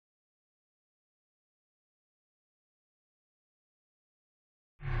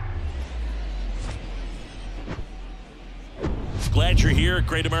Glad you're here at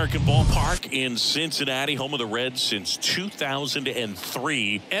Great American Ballpark in Cincinnati, home of the Reds since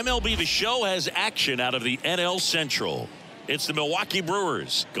 2003. MLB The Show has action out of the NL Central. It's the Milwaukee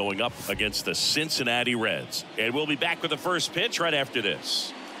Brewers going up against the Cincinnati Reds. And we'll be back with the first pitch right after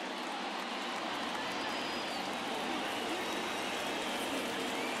this.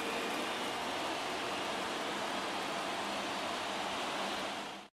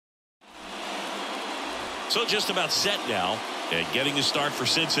 So just about set now. And getting the start for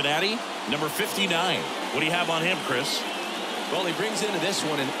Cincinnati, number 59. What do you have on him, Chris? Well, he brings into this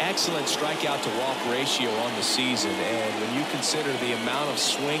one an excellent strikeout to walk ratio on the season. And when you consider the amount of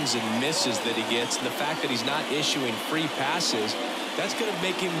swings and misses that he gets, and the fact that he's not issuing free passes, that's going to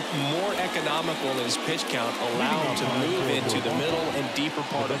make him more economical in his pitch count, allow him to move into the middle and deeper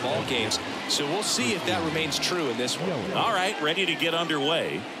part of ball games. So we'll see if that remains true in this one. All right, ready to get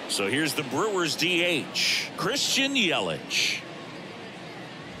underway. So here's the Brewers DH, Christian Yelich.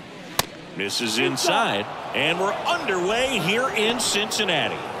 Misses inside, and we're underway here in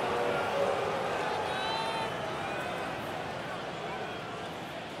Cincinnati.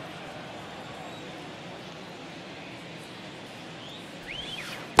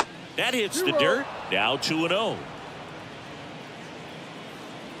 That hits the dirt. Now 2-0.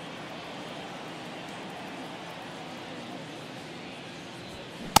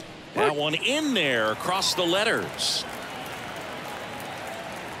 That one in there across the letters.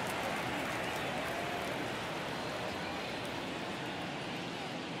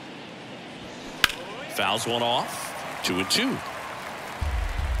 Fouls one off. 2-2.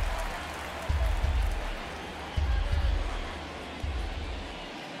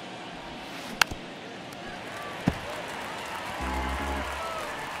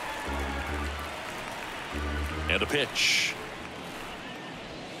 And a pitch.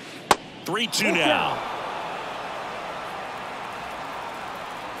 3-2 now.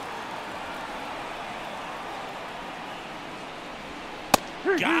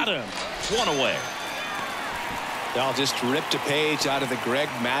 Got him. One away. I'll just ripped a page out of the Greg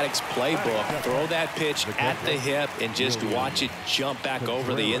Maddux playbook. Throw that pitch at the hip and just watch it jump back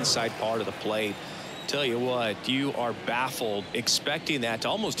over the inside part of the plate. Tell you what, you are baffled expecting that to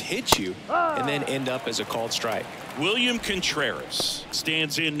almost hit you and then end up as a called strike. William Contreras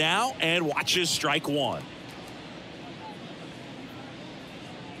stands in now and watches strike one.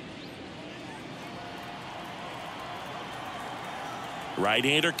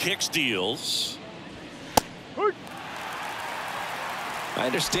 Right-hander kicks, deals. I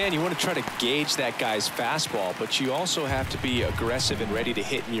understand you want to try to gauge that guy's fastball, but you also have to be aggressive and ready to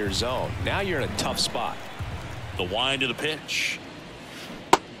hit in your zone. Now you're in a tough spot. The wind of the pitch.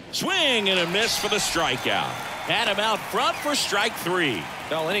 Swing and a miss for the strikeout. Had him out front for strike three.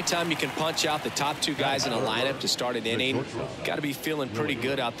 Well, anytime you can punch out the top two guys in a lineup to start an inning, got to be feeling pretty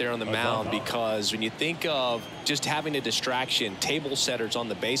good out there on the mound, because when you think of just having a distraction, table setters on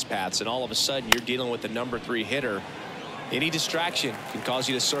the base paths, and all of a sudden you're dealing with the number 3 hitter, any distraction can cause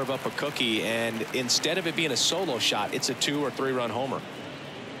you to serve up a cookie, and instead of it being a solo shot, it's a 2 or 3 run homer.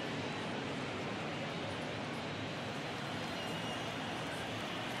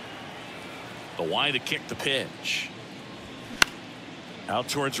 The wind to kick the pitch. Out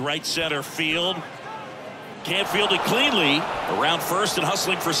towards right center field. Can't field it cleanly. Around first and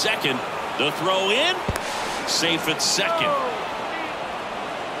hustling for second. The throw in. Safe at second.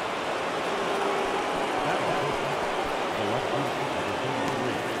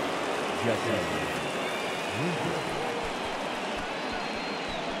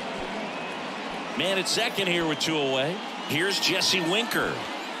 Man at second here with 2 away. Here's Jesse Winker.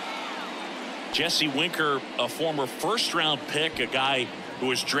 Jesse Winker, a former first-round pick, a guy who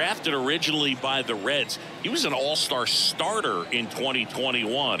was drafted originally by the Reds. He was an all-star starter in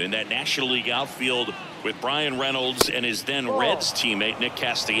 2021 in that National League outfield with Brian Reynolds and his then Reds teammate Nick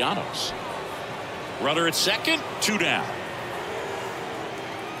Castellanos. Runner at second, 2 down.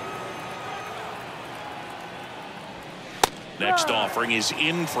 Next offering is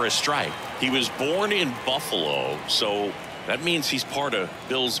in for a strike. He was born in Buffalo, so that means he's part of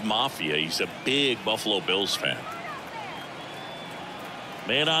Bills Mafia. He's a big Buffalo Bills fan.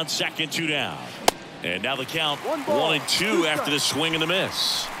 Man on second, 2 down. And now the count 1-2 after the swing and the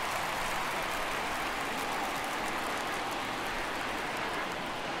miss.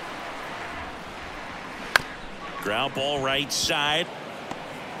 Ground ball right side.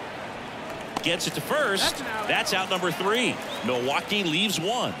 Gets it to first. That's out number 3. Milwaukee leaves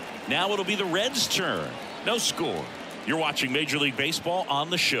 1. Now it'll be the Reds' turn. No score. You're watching Major League Baseball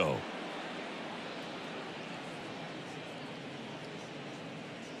on the show.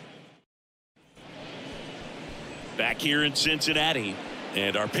 back here in Cincinnati.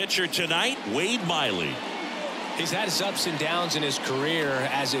 And our pitcher tonight, Wade Miley. He's had his ups and downs in his career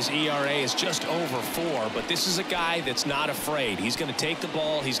as his ERA is just over 4. But this is a guy that's not afraid. He's going to take the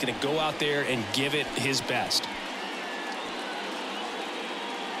ball. He's going to go out there and give it his best.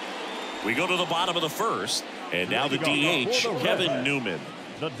 We go to the bottom of the first. And now the DH, Kevin Newman.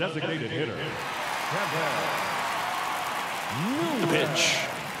 The designated hitter, The pitch.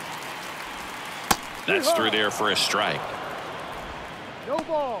 That's through there for a strike. No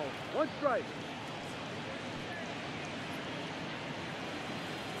ball, 1 strike.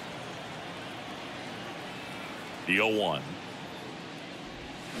 The 0-1.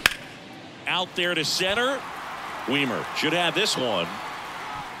 Out there to center. Weimer should have this one.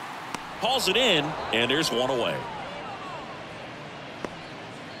 Hauls it in, and there's one away.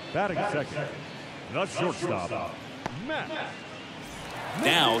 batting second, the shortstop, Matt.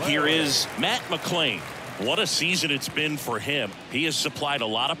 Now here is Matt McClain. What a season it's been for him. He has supplied a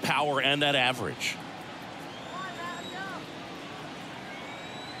lot of power and that average.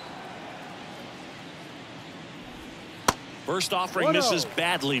 First offering misses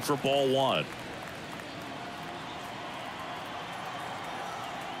badly for ball 1.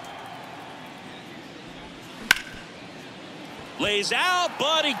 Lays out,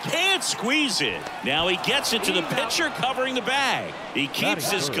 but he can't squeeze it. Now he gets it to the pitcher covering the bag. He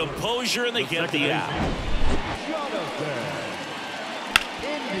keeps his composure, and they get the out.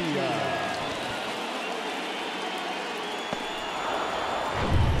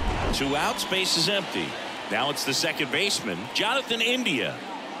 Two outs, base is empty. Now it's the second baseman, Jonathan India.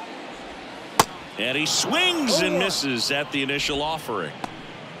 And he swings and misses at the initial offering.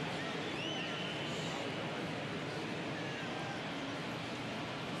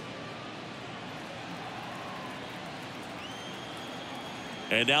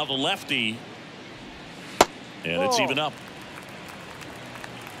 And now the lefty. And it's even up.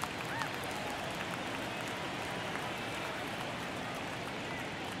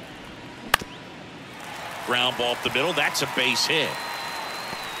 Ground ball up the middle. That's a base hit.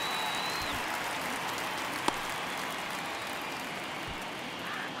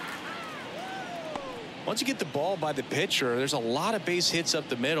 Once you get the ball by the pitcher, there's a lot of base hits up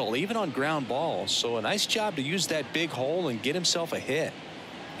the middle, even on ground balls. So a nice job to use that big hole and get himself a hit.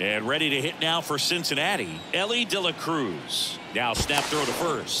 And ready to hit now for Cincinnati, Ellie De La Cruz. Now snap throw to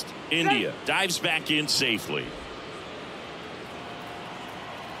first. India dives back in safely.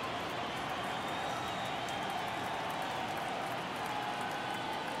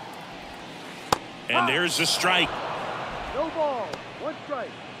 And there's the strike. No ball, 1 strike.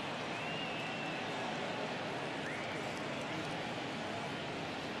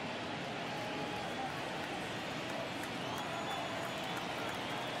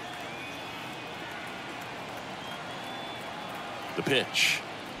 The pitch.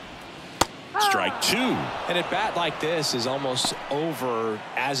 Strike 2. And a bat like this is almost over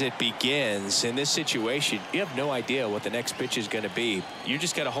as it begins. In this situation, you have no idea what the next pitch is going to be. You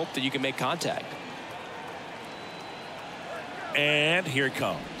just got to hope that you can make contact. And here it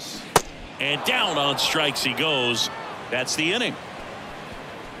comes. And down on strikes he goes. That's the inning.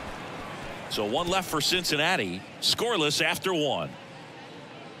 So 1 left for Cincinnati. Scoreless after 1.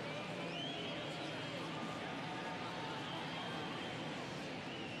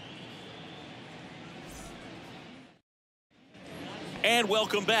 And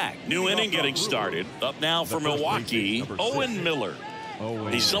welcome back. New inning getting started. Up now for Milwaukee, Owen Miller.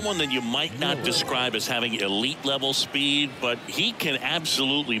 He's someone that you might not describe as having elite level speed, but he can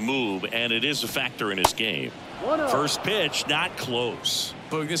absolutely move, and it is a factor in his game. First pitch, not close.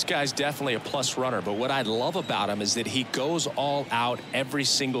 Boog, this guy's definitely a plus runner, but what I love about him is that he goes all out every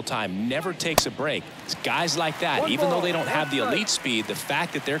single time, never takes a break. It's guys like that, even though they don't have the elite speed, the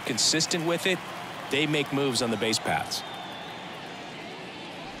fact that they're consistent with it, they make moves on the base paths.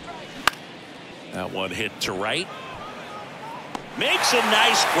 That one hit to right. Makes a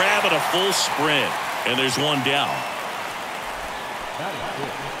nice grab at a full sprint. And there's one down.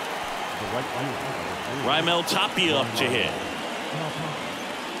 Raimel Tapia up to hit.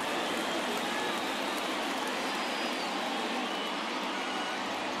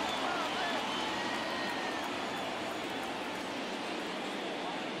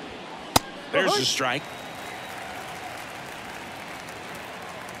 There's the strike.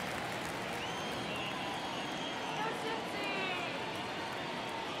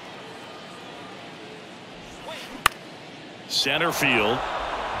 Center field.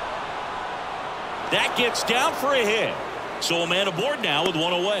 That gets down for a hit. So a man aboard now with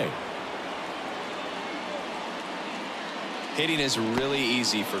 1 away. Hitting is really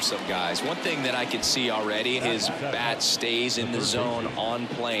easy for some guys. One thing that I can see already, his bat stays in the zone on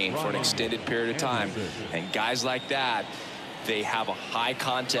plane for an extended period of time. And guys like that, they have a high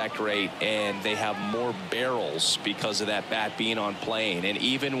contact rate and they have more barrels because of that bat being on plane. And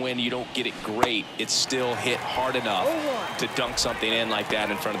even when you don't get it great, it's still hit hard enough to dunk something in like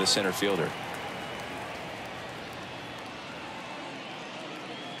that in front of the center fielder.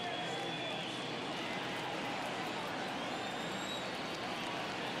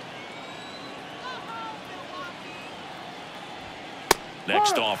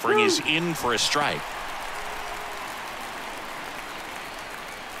 Next offering is in for a strike.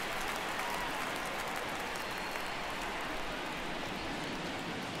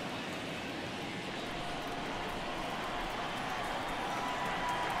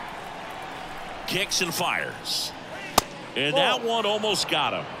 Kicks and fires. And that one almost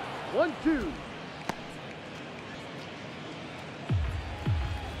got him. 1-2.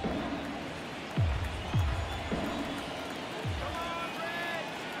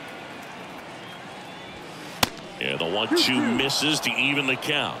 Yeah, the 1-2 misses to even the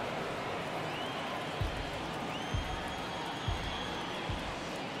count.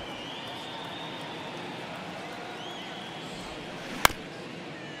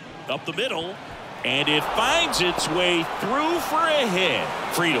 Up the middle, and it finds its way through for a hit.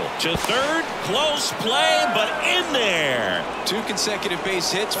 Friedel to third, close play, but in there. 2 consecutive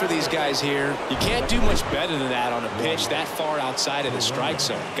base hits for these guys here. You can't do much better than that on a pitch that far outside of the strike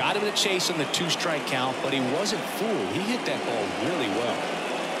zone. Got him to chase on the 2-strike count, but he wasn't fooled. He hit that ball really well.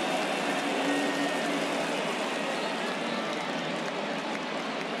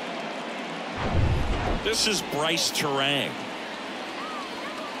 This is Bryce Terang.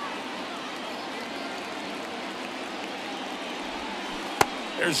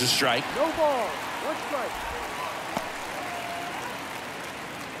 There's a strike. No ball. 1 strike.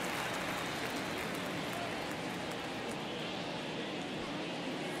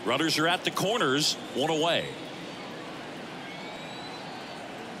 Runners are at the corners, 1 away.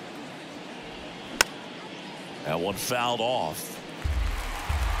 That one fouled off.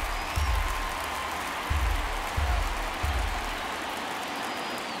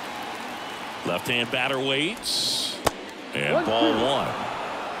 Left-hand batter waits. And ball 1.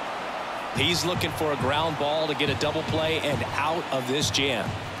 He's looking for a ground ball to get a double play and out of this jam.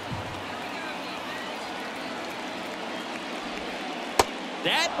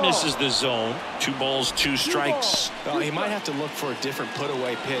 That misses the zone. 2 balls, 2 strikes. Well, he might have to look for a different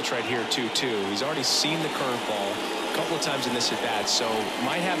put-away pitch right here, 2-2. He's already seen the curveball a couple of times in this at-bat, so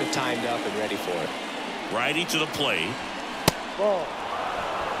might have it timed up and ready for it. Righty to the plate. Ball.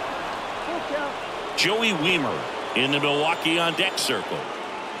 Full count. Joey Wiemer in the Milwaukee on deck circle.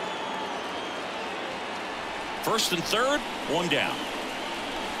 First and third, 1 down.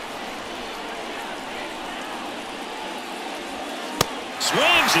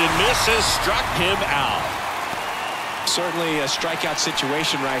 Swings and misses, struck him out. Certainly a strikeout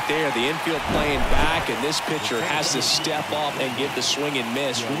situation right there. The infield playing back, and this pitcher has to step up and get the swing and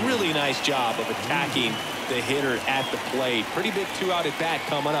miss. Really nice job of attacking the hitter at the plate. Pretty big 2-out at bat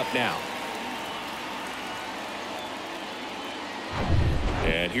coming up now.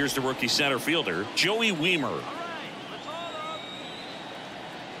 And here's the rookie center fielder, Joey Wiemer.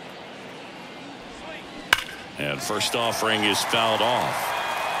 And first offering is fouled off.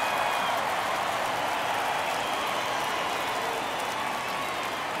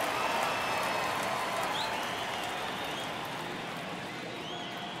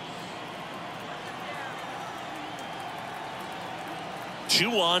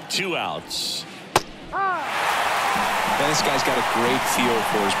 Two on, 2 outs. Man, this guy's got a great feel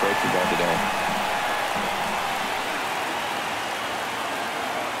for his breaking ball today.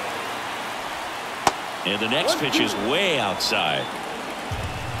 And the next pitch is way outside.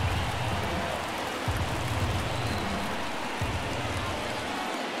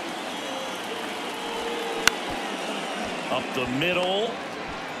 Up the middle.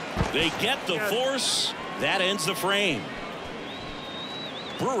 They get the force. That ends the frame.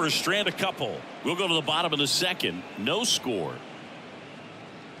 Brewers strand a couple. We'll go to the bottom of the second. No score.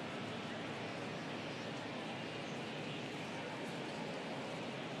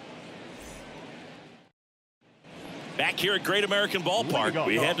 Back here at Great American Ballpark,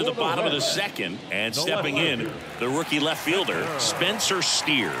 we head to the bottom of the second, and stepping in, the rookie left fielder, Spencer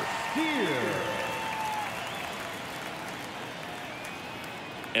Steer.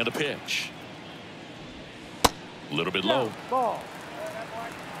 And a pitch. A little bit low. Ball.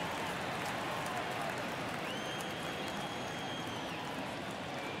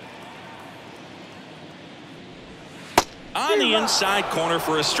 On the inside corner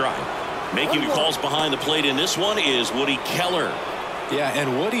for a strike. Making the calls behind the plate in this one is Woody Keller. Yeah,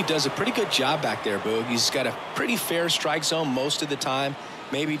 and Woody does a pretty good job back there, Boog. He's got a pretty fair strike zone most of the time.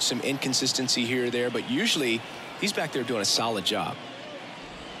 Maybe some inconsistency here or there, but usually he's back there doing a solid job.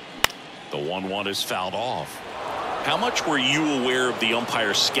 The 1-1 is fouled off. How much were you aware of the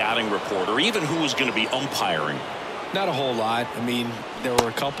umpire scouting report, or even who was going to be umpiring? Not a whole lot. I mean, there were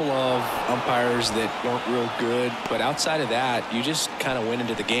a couple of umpires that weren't real good, but outside of that, you just kind of went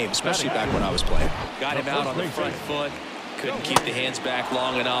into the game, especially back when I was playing. Got him out on the front foot, couldn't keep the hands back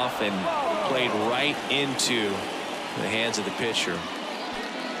long enough, and played right into the hands of the pitcher.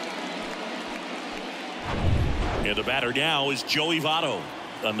 And the batter now is Joey Votto.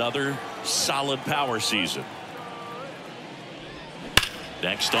 Another solid power season.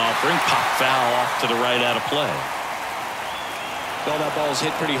 Next offering, pop foul off to the right, out of play. Well, that ball's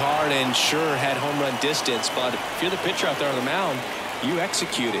hit pretty hard and sure had home run distance, but if you're the pitcher out there on the mound, you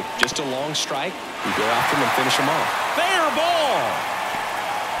execute it. Just a long strike, you go after him and finish him off. Fair ball.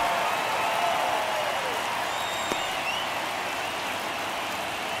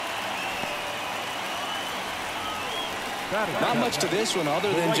 Not much to this one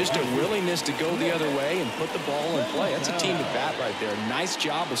other than just a willingness to go the other way and put the ball in play. That's a team at bat right there. Nice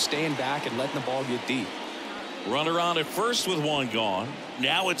job of staying back and letting the ball get deep. Runner on at first with one gone.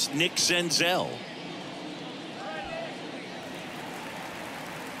 Now it's Nick Senzel.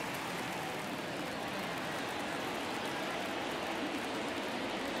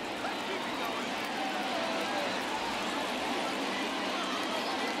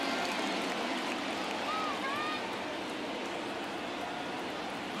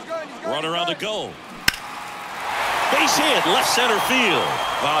 Runner on the go. Base hit, left center field.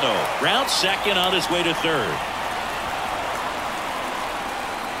 Votto rounds second on his way to third.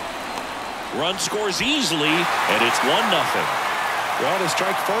 Run scores easily, and it's 1-0. Well, to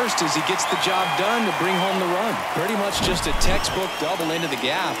strike first as he gets the job done to bring home the run. Pretty much just a textbook double into the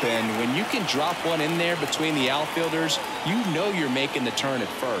gap, and when you can drop one in there between the outfielders, you know you're making the turn at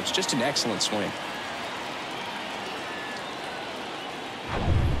first. Just an excellent swing.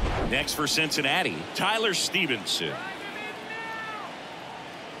 Next for Cincinnati, Tyler Stevenson.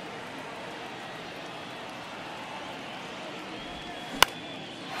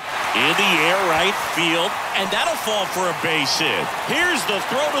 In the air, right field, and that'll fall for a base hit. Here's the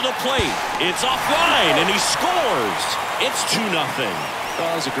throw to the plate. It's offline, and he scores. It's 2-0.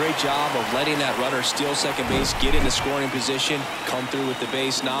 Well, it was a great job of letting that runner steal second base, get in the scoring position, come through with the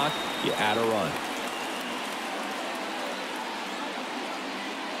base knock. You add a run.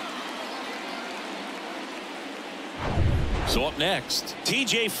 So up next,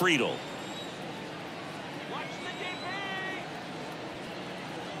 TJ Friedl.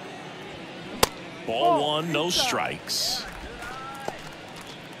 Ball one, no strikes.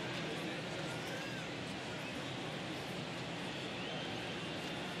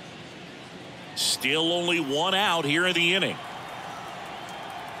 Still only one out here in the inning.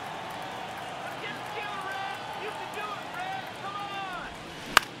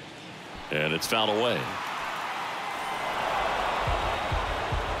 And it's fouled away.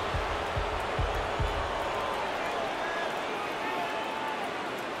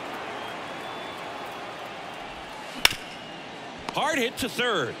 Hard hit to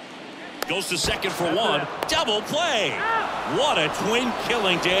third. Goes to second for one. Double play. What a twin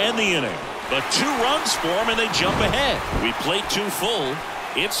killing to end the inning. But 2 runs for him and they jump ahead. We played 2 full.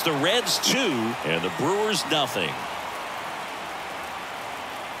 It's the Reds 2 and the Brewers nothing.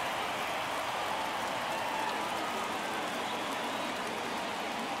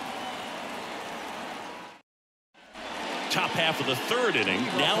 Top half of the 3rd inning.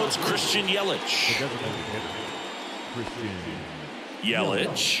 Now it's Christian Yelich.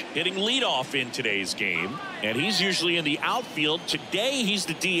 Yelich hitting leadoff in today's game, and he's usually in the outfield. Today he's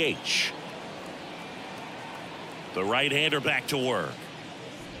the DH. The right-hander back to work.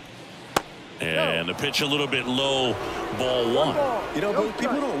 And the pitch a little bit low, ball 1. You know,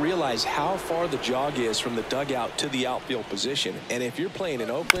 people don't realize how far the jog is from the dugout to the outfield position. And if you're playing in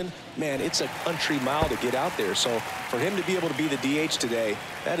Oakland, man, it's a country mile to get out there. So for him to be able to be the DH today,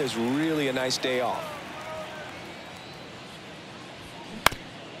 that is really a nice day off.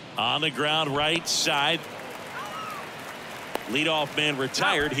 On the ground, right side. Leadoff man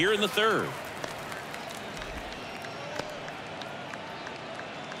retired here in the 3rd.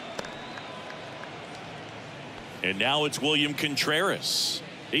 And now it's William Contreras.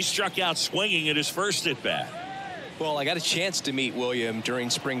 He struck out swinging at his first at bat. Well, I got a chance to meet William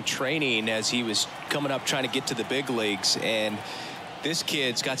during spring training as he was coming up trying to get to the big leagues, and This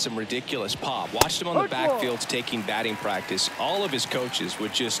kid's got some ridiculous pop. Watched him on the backfields taking batting practice. All of his coaches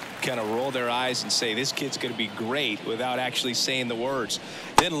would just kind of roll their eyes and say, this kid's going to be great, without actually saying the words.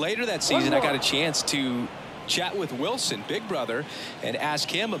 Then later that season, I got a chance to chat with Wilson, big brother, and ask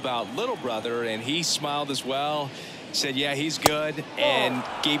him about little brother, and he smiled as well. Said, yeah, he's good, and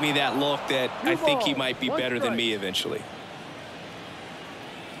gave me that look that I think he might be better than me eventually.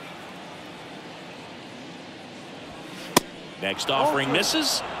 Next offering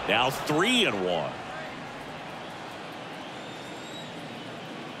misses. Now 3-1.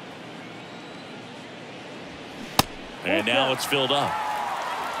 And now it's filled up.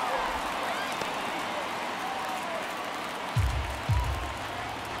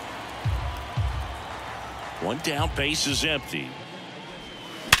 One down, base is empty.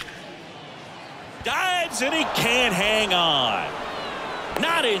 Dives, and he can't hang on.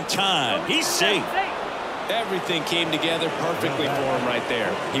 Not in time. He's safe. Everything came together perfectly for him right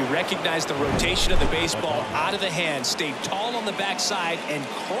there. He recognized the rotation of the baseball out of the hand, stayed tall on the backside, and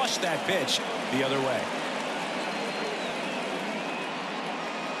crushed that pitch the other way.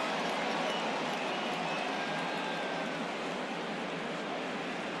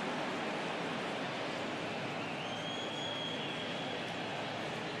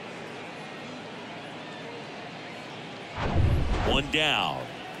 One down.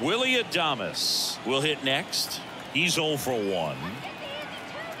 Willie Adames will hit next. He's 0 for 1.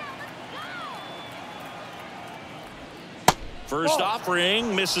 First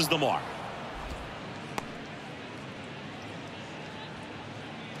offering misses the mark.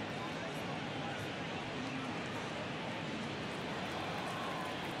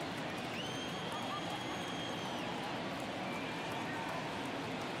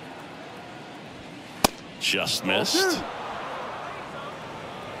 Just missed.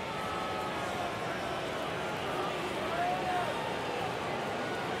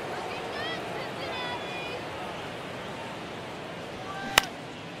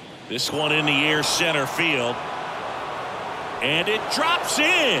 This one in the air, center field. And it drops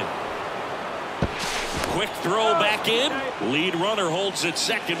in. Quick throw back in. Lead runner holds it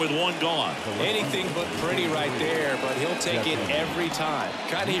second with one gone. Anything but pretty right there, but he'll take it every time.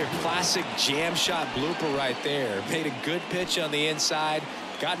 Kind of your classic jam shot blooper right there. Made a good pitch on the inside.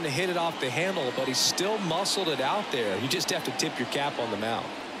 Gotten to hit it off the handle, but he still muscled it out there. You just have to tip your cap on the mound.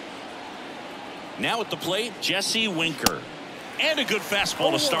 Now at the plate, Jesse Winker. And a good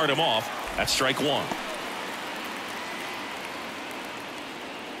fastball to start him off. That's strike one.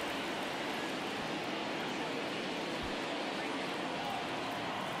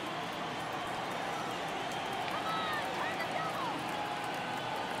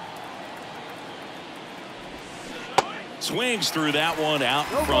 Swings through that one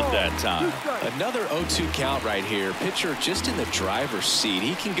out in front that time. Another 0-2 count right here. Pitcher just in the driver's seat.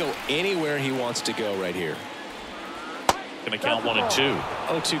 He can go anywhere he wants to go right here. Going to count 1 and 2.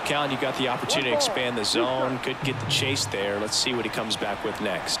 0-2 count. You got the opportunity to expand the zone. Could get the chase there. Let's see what he comes back with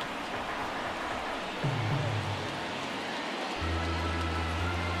next.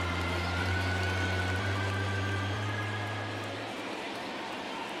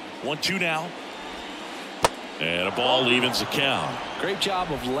 One, two now. And a ball evens the count. Great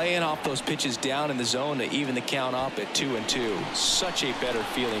job of laying off those pitches down in the zone to even the count up at 2-2. Such a better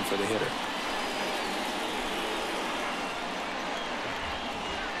feeling for the hitter.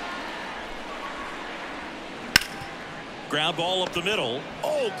 Ground ball up the middle.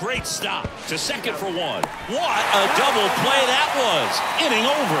 Oh, great stop to second for one. What a double play that was. Inning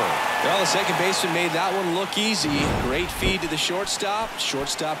over. Well, the second baseman made that one look easy. Great feed to the shortstop.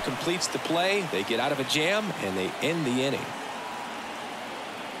 Shortstop completes the play. They get out of a jam, and they end the inning.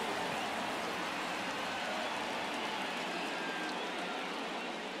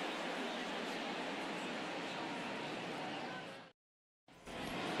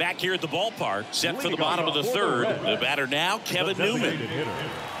 Back here at the ballpark, set for the bottom of the third. The batter now, Kevin Newman.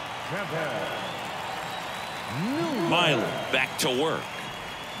 Miley back to work.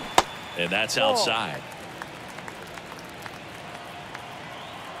 And that's outside.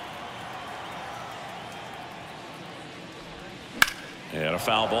 And a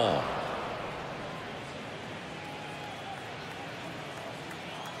foul ball.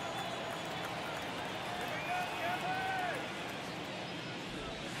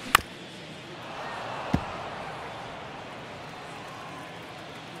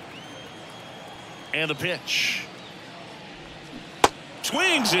 And the pitch.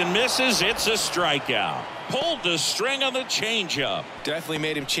 Swings and misses. It's a strikeout. Pulled the string on the changeup. Definitely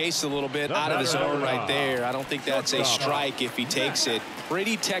made him chase a little bit out of the zone right there. I don't think that's a strike if he takes it.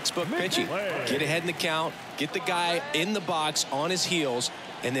 pretty textbook pitching. Get ahead in the count, get the guy in the box on his heels,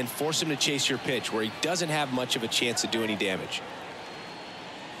 and then force him to chase your pitch where he doesn't have much of a chance to do any damage.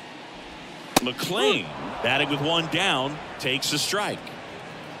 McLean, batting with one down, takes a strike.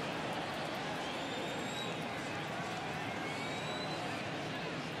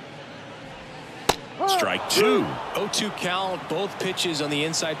 Strike two. 0-2 count, both pitches on the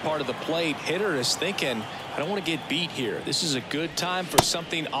inside part of the plate. Hitter is thinking, I don't want to get beat here. This is a good time for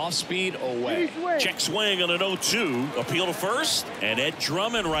something off speed away. Check swing on an 0-2. Appeal to first. And Ed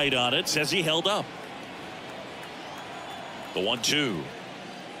Drummond right on it, says he held up. The 1-2.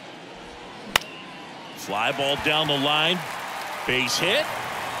 Fly ball down the line. Base hit.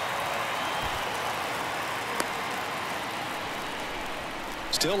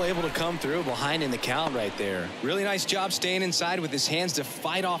 Still able to come through behind in the count right there. Really nice job staying inside with his hands to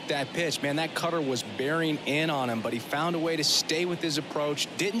fight off that pitch. Man, that cutter was bearing in on him, but he found a way to stay with his approach,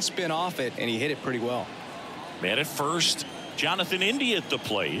 didn't spin off it, and he hit it pretty well. Man at first, Jonathan India at the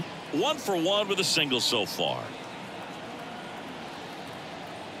plate. 1 for 1 with a single so far.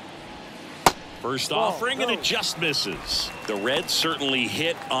 First offering, and it just misses. The Reds certainly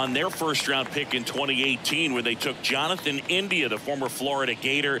hit on their first-round pick in 2018 when they took Jonathan India, the former Florida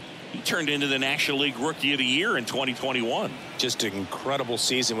Gator. He turned into the National League Rookie of the Year in 2021. Just an incredible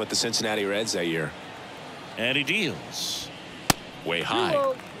season with the Cincinnati Reds that year. And he deals. Way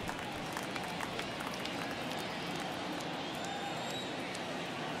high.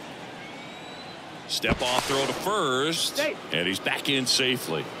 Step off throw to first. And he's back in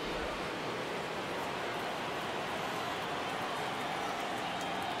safely.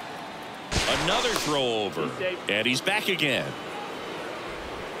 Another throw over, and he's back again.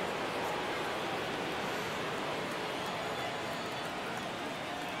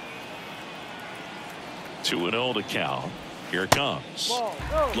 Two and 0 to count. Here it comes.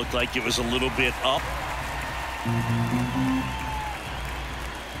 Looked like it was a little bit up.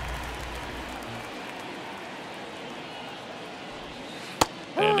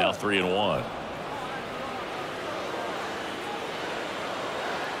 And now 3-1.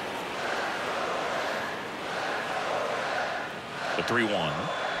 The 3-1.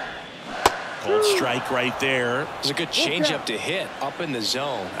 Cold strike right there. It was a good changeup to hit up in the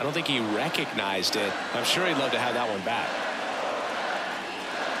zone. I don't think he recognized it. I'm sure he'd love to have that one back.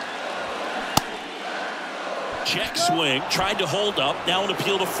 Check swing, tried to hold up, now an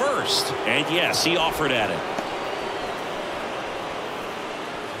appeal to first. And yes, he offered at it.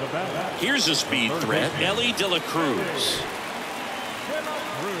 Here's a speed threat, Ellie De La Cruz.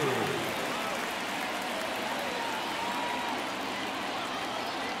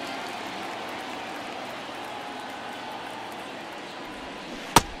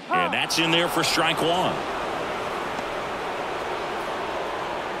 And that's in there for strike one.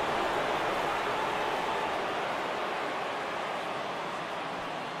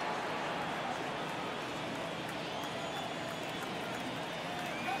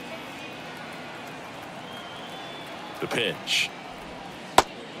 The pitch.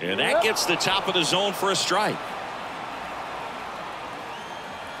 And that gets the top of the zone for a strike.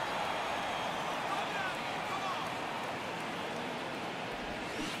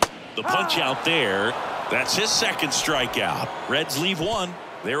 The punch out there. That's his second strikeout. Reds leave one.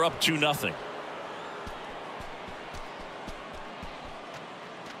 They're up 2-0.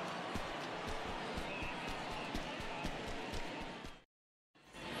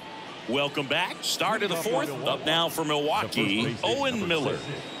 Welcome back. Start of the fourth. Up now for Milwaukee, Owen Miller.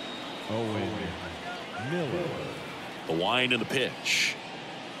 The wind and the pitch.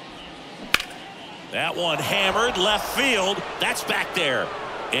 That one hammered left field. That's back there.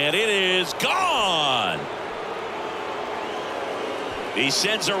 And it is gone. He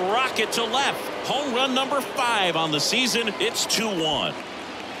sends a rocket to left. Home run number 5 on the season. It's 2-1.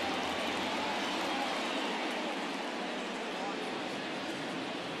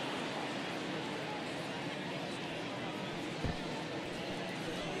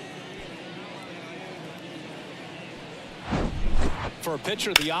 For a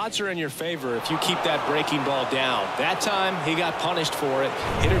pitcher, the odds are in your favor if you keep that breaking ball down. That time, he got punished for it.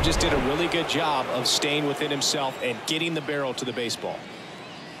 Hitter just did a really good job of staying within himself and getting the barrel to the baseball.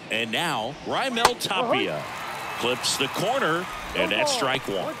 And now, Raimel Tapia clips the corner, and that's strike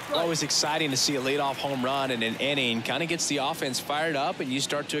one. Always exciting to see a leadoff home run in an inning. Kind of gets the offense fired up, and you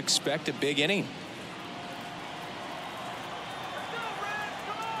start to expect a big inning.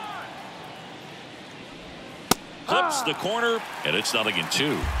 Clips the corner, and it's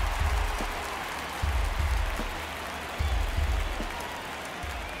 0-2.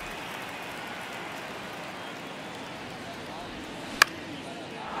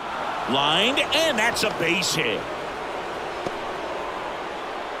 Lined, and that's a base hit.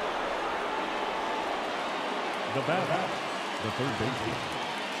 The batter, the third baseman,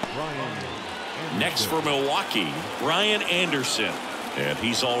 Brian Anderson. Next for Milwaukee, Brian Anderson. And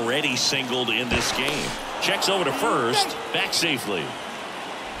he's already singled in this game. Checks over to first, back safely.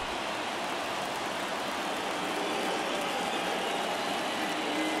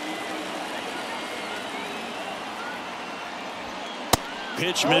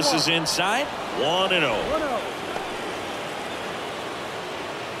 Pitch misses inside. 1-0.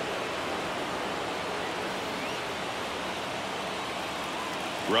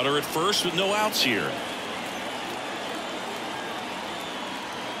 Runner at first with no outs here.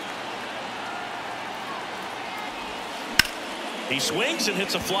 He swings and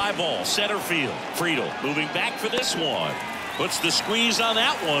hits a fly ball center field. Friedel moving back for this one. Puts the squeeze on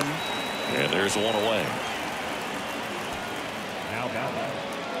that one. And there's one away. Now batting,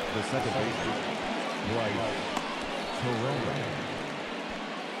 the second baseman, Bryce Terang.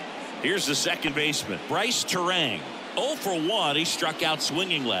 Here's the second baseman, Bryce Terang. 0 for 1. He struck out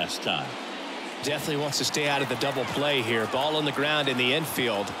swinging last time. Definitely wants to stay out of the double play here. Ball on the ground in the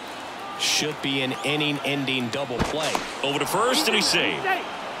infield. Should be an inning-ending double play. Over to first, and he's saved.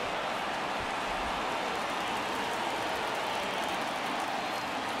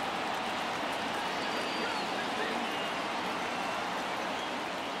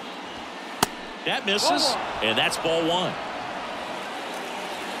 That misses, and that's ball one.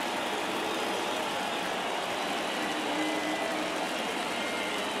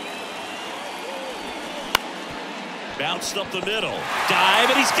 Bounced up the middle. Dive,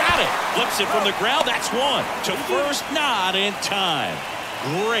 and he's got it. Flips it from the ground. That's one. To first, not in time.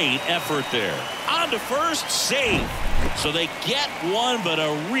 Great effort there. On to first, save. So they get one, but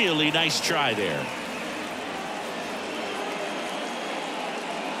a really nice try there.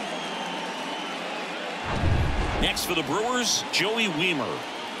 Next for the Brewers, Joey Wiemer.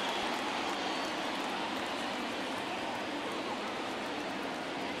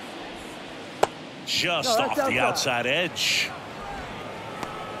 Just off the outside edge.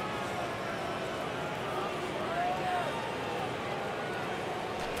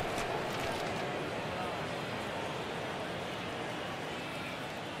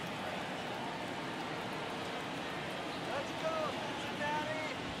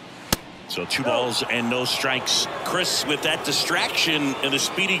 So 2 balls and no strikes. Chris, with that distraction and the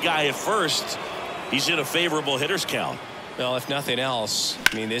speedy guy at first, he's in a favorable hitter's count. Well, if nothing else,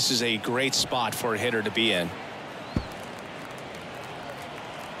 I mean, this is a great spot for a hitter to be in.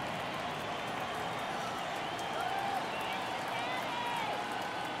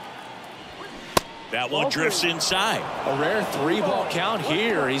 That one drifts inside. A rare 3-ball count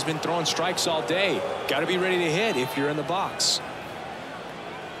here. He's been throwing strikes all day. Got to be ready to hit if you're in the box.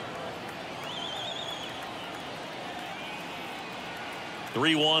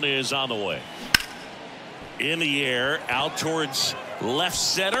 Three-1 is on the way. In the air, out towards left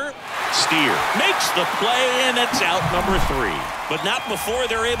center. Steer makes the play, and it's out number 3. But not before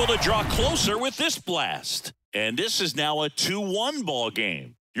they're able to draw closer with this blast. And this is now a 2-1 ball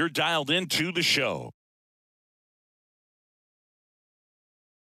game. You're dialed into the show.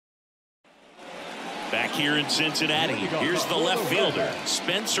 Back here in Cincinnati, here's the left fielder,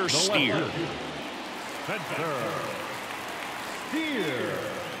 Spencer Steer. Spencer Steer.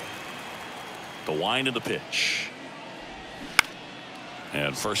 The wind of the pitch.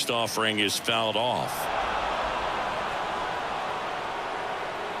 And first offering is fouled off.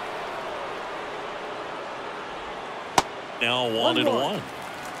 Now 1-1.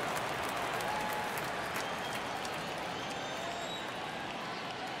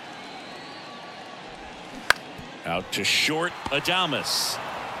 Out to short, Adames.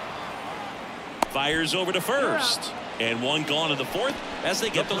 Fires over to first. And one gone in the fourth as they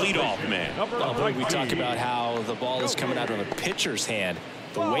get the leadoff man. We talk about how the ball is coming out of a pitcher's hand.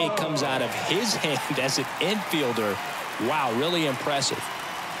 The way it comes out of his hand as an infielder. Wow, really impressive.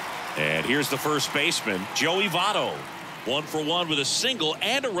 And here's the first baseman, Joey Votto. 1 for 1 with a single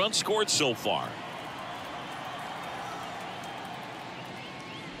and a run scored so far.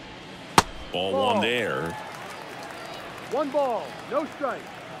 Ball 1 there. 1 ball, no strike.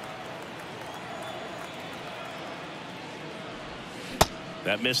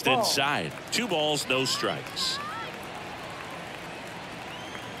 That missed inside. 2 balls, no strikes.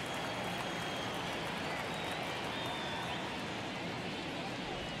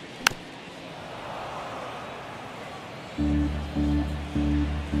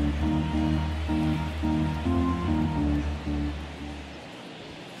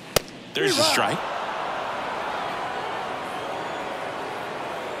 There's a strike.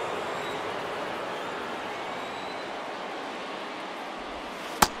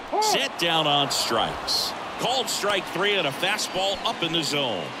 Set down on strikes. Called strike 3 and a fastball up in the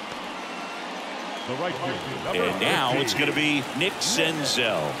zone. The right fielder, And now it's going to be Nick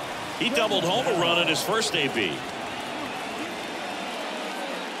Senzel. He doubled home a run in his first AB.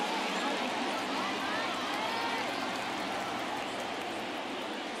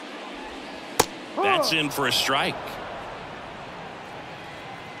 That's in for a strike.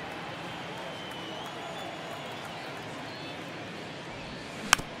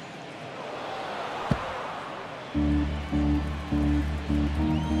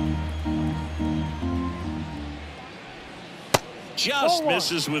 Just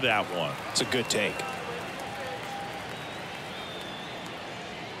misses with that one. It's a good take.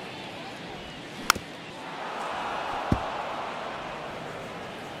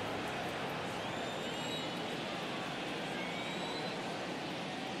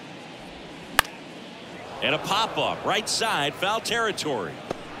 And a pop-up right side, foul territory.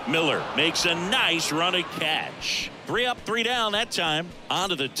 Miller makes a nice running catch. 3 up, 3 down that time. On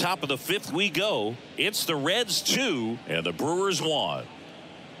to the top of the 5th we go. It's the Reds 2 and the Brewers 1.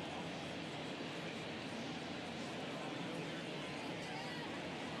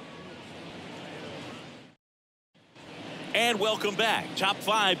 And welcome back. Top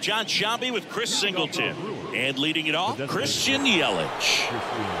 5, John Sciambi with Chris Singleton. And leading it off, Christian Yelich.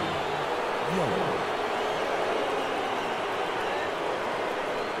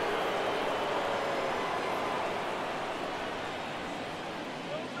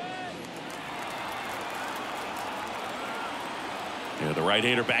 Yeah, the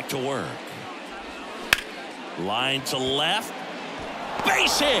right-hander back to work. Line to left.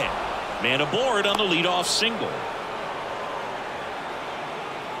 Base hit. Man aboard on the leadoff single.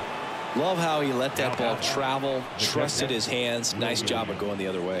 Love how he let that ball travel, trusted his hands. Nice job of going the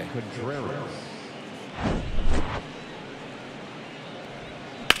other way.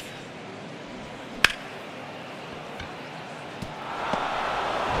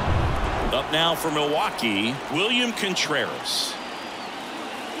 Up now for Milwaukee, William Contreras.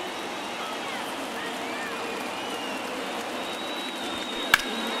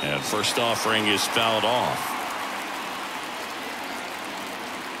 And first offering is fouled off.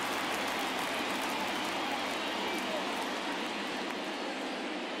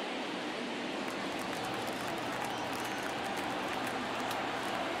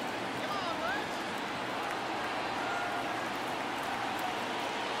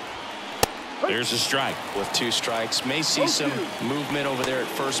 There's a strike. With 2 strikes. May see some movement over there at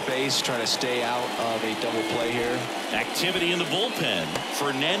first base, trying to stay out of a double play here. Activity in the bullpen.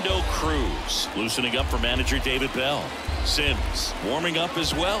 Fernando Cruz loosening up for manager David Bell. Sims warming up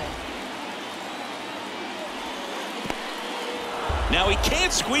as well. Now he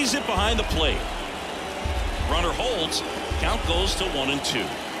can't squeeze it behind the plate. Runner holds. Count goes to 1-2.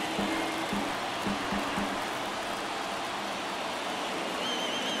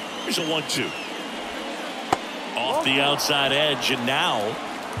 Here's a 1-2. Off the outside edge, and now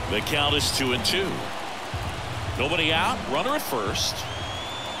the count is 2-2. Nobody out. Runner at first.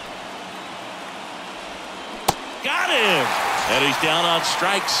 Got him. And he's down on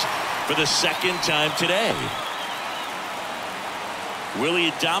strikes for the 2nd time today.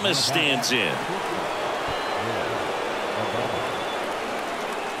 Willie Adames stands in.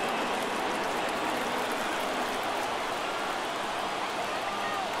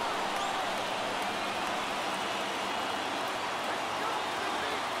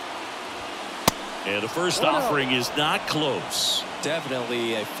 And the first offering is not close.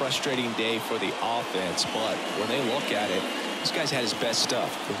 Definitely a frustrating day for the offense, but when they look at it, this guy's had his best stuff.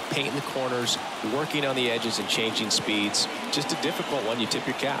 Painting the corners, working on the edges, and changing speeds. Just a difficult one. You tip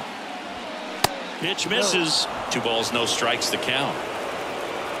your cap. Pitch misses. 2 balls, no strikes to count.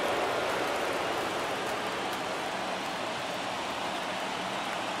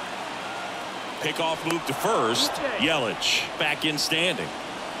 Pickoff move to first. Yelich back in standing.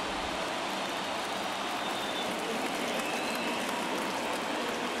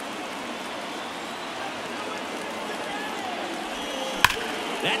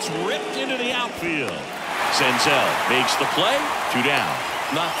 That's ripped into the outfield. Senzel makes the play. 2 down.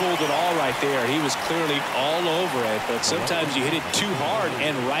 Not fooled at all right there. He was clearly all over it, but sometimes you hit it too hard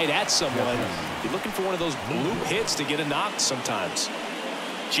and right at someone. You're looking for one of those bloop hits to get a knock sometimes.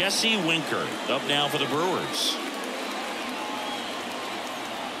 Jesse Winker up now for the Brewers.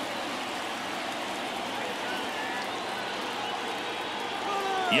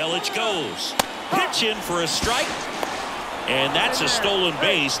 Yelich goes. Pitch in for a strike. And that's a stolen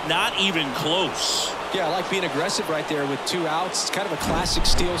base, not even close. Yeah, I like being aggressive right there with 2 outs. It's kind of a classic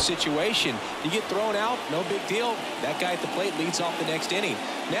steal situation. You get thrown out, no big deal. That guy at the plate leads off the next inning.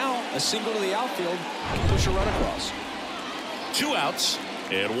 Now, a single to the outfield can push a run across. 2 outs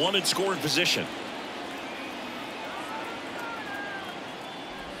and 1 in scoring position.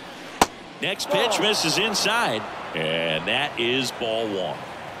 Next pitch misses inside, and that is ball 1.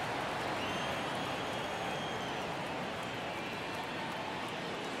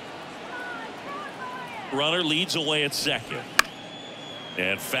 Runner leads away at second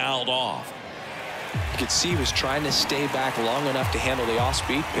and fouled off. You could see he was trying to stay back long enough to handle the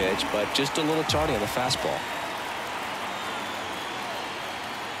off-speed pitch, but just a little tardy on the fastball.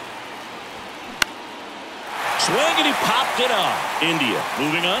 Swing, and he popped it up. India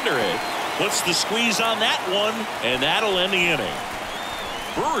moving under it. Puts the squeeze on that one, and that'll end the inning.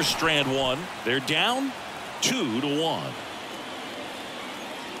 Brewers strand 1. They're down 2-1.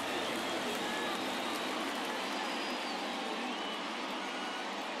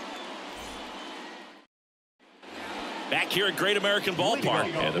 Back here at Great American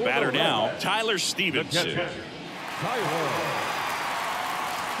Ballpark, and the batter now, Tyler Stevenson.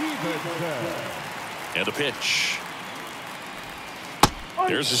 And a pitch.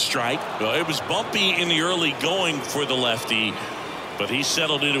 There's a strike. Well, it was bumpy in the early going for the lefty, but he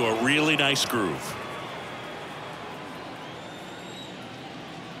settled into a really nice groove.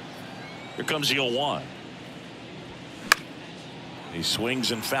 Here comes the 0-1. He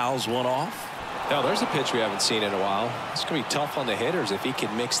swings and fouls one off. Now, there's a pitch we haven't seen in a while. It's going to be tough on the hitters if he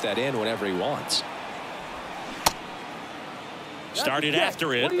can mix that in whenever he wants. Started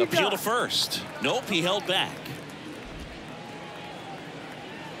after it. Appeal to first. Nope, he held back.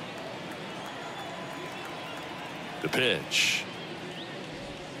 The pitch.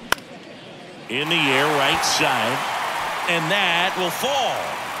 In the air, right side. And that will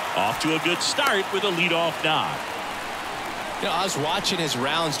fall. Off to a good start with a leadoff knock. You know, I was watching his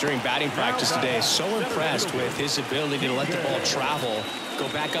rounds during batting practice today. So impressed with his ability to let the ball travel,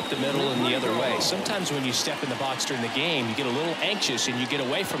 go back up the middle and the other way. Sometimes when you step in the box during the game, you get a little anxious and you get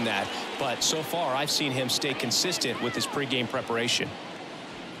away from that. But so far, I've seen him stay consistent with his pregame preparation.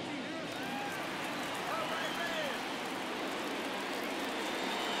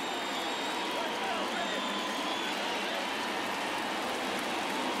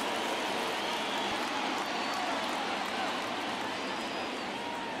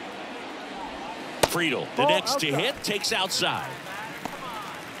 Friedel, the next to hit, takes outside.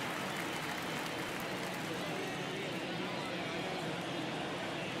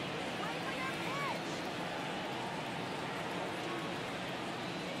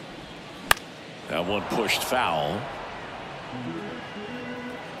 That one pushed foul.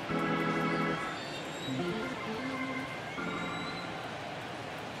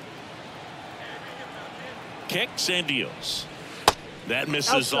 Kicks and deals. That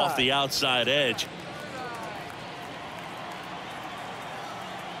misses off the outside edge.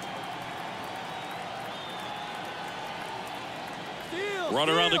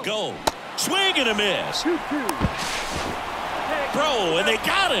 Runner on the go. Swing and a miss. 2-2. Throw, and they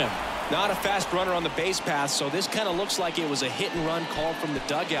got him. Not a fast runner on the base path, so this kind of looks like it was a hit and run call from the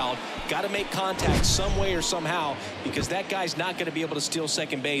dugout. Got to make contact some way or somehow, because that guy's not going to be able to steal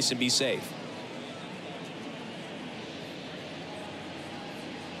second base and be safe.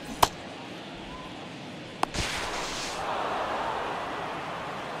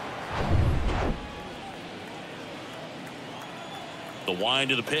 The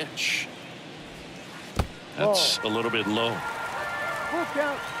wind of the pitch. That's a little bit low. Full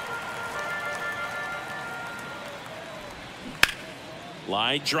count.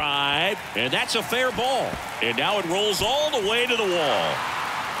 Line drive, and that's a fair ball. And now it rolls all the way to the wall.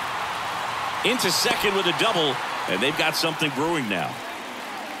 Into second with a double, and they've got something brewing now.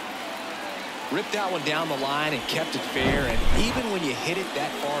 Ripped that one down the line and kept it fair. And even when you hit it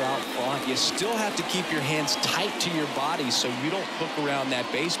that far out front, you still have to keep your hands tight to your body so you don't hook around that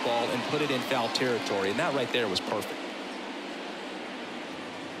baseball and put it in foul territory. And that right there was perfect.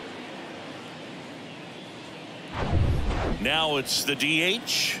 Now it's the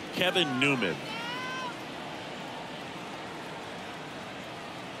DH, Kevin Newman.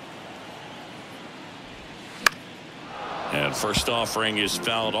 And first offering is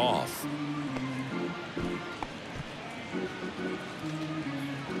fouled off.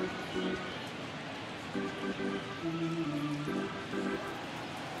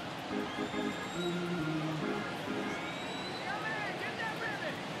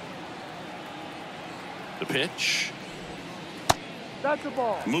 The pitch. That's a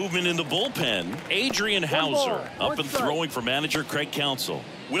ball. Movement in the bullpen. Adrian Hauser up and throwing for manager Craig Counsell.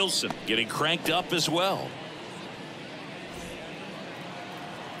 Wilson getting cranked up as well.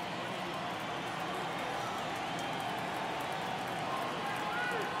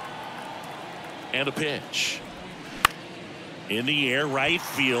 And a pitch. In the air, right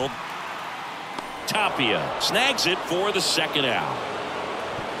field. Tapia snags it for the second out.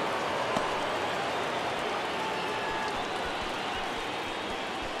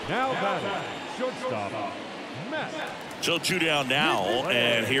 Now batting, shortstop, Matt. So 2 down now,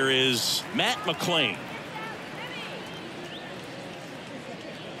 and here is Matt McLean.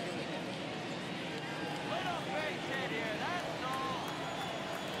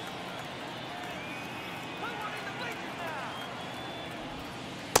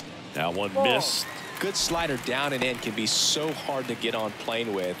 That one missed. Good slider down and in can be so hard to get on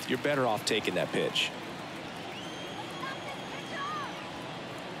plane with. You're better off taking that pitch.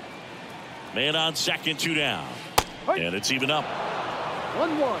 Man on second, 2 down. And it's even up.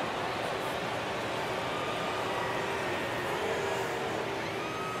 1-1.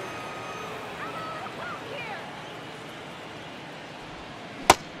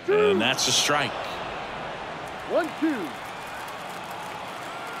 And that's a strike. 1-2.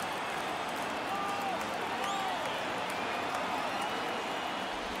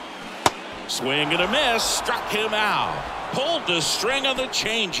 Swing and a miss. Struck him out. Pulled the string on the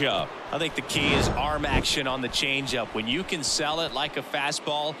changeup. I think the key is arm action on the changeup. When you can sell it like a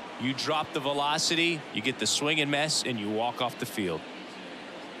fastball, you drop the velocity, you get the swing and miss, and you walk off the field.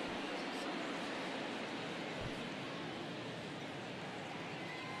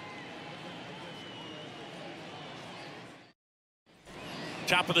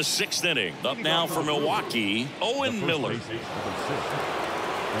 Top of the 6th inning. Up now for Milwaukee, Owen Miller.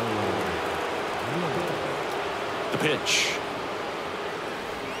 The pitch.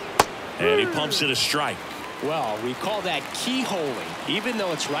 And he pumps it a strike. Well, we call that keyholing. Even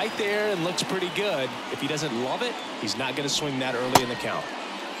though it's right there and looks pretty good, if he doesn't love it, he's not going to swing that early in the count.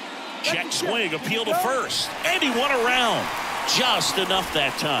 Check swing, appeal to first. And he won around. Just enough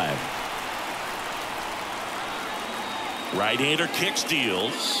that time. Right-hander kicks,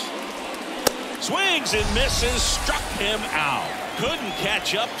 deals. Swings and misses. Struck him out. Couldn't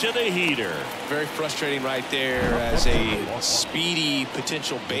catch up to the heater. Very frustrating right there as a speedy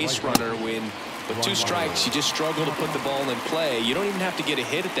potential base runner when with 2 strikes you just struggle to put the ball in play. You don't even have to get a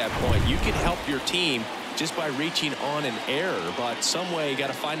hit at that point. You can help your team just by reaching on an error, but some way you got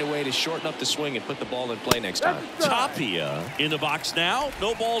to find a way to shorten up the swing and put the ball in play next time. Tapia in the box now.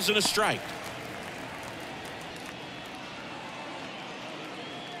 No balls and a strike.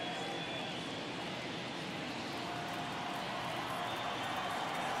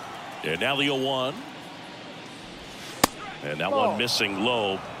 And now the 0-1. And that one missing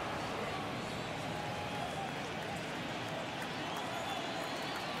low.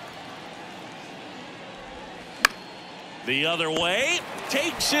 The other way.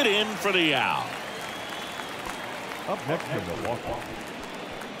 Takes it in for the out. Up next from Milwaukee,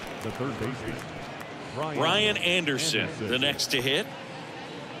 the 3rd baseman, Ryan Anderson, the next to hit.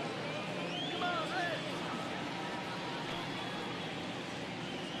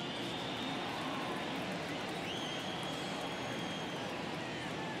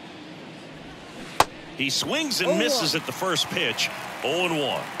 He swings and misses at the first pitch.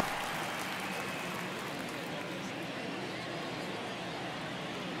 0-1.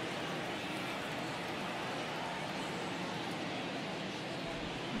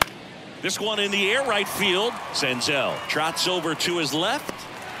 This one in the air, right field. Senzel trots over to his left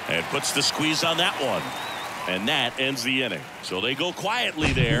and puts the squeeze on that one. And that ends the inning. So they go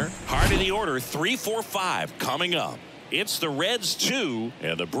quietly there. Heart of the order, 3-4-5 coming up. It's the Reds 2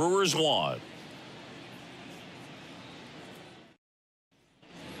 and the Brewers 1.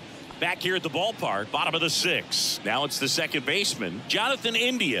 Back here at the ballpark, bottom of the 6th. Now it's the second baseman, Jonathan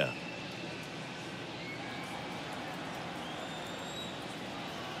India.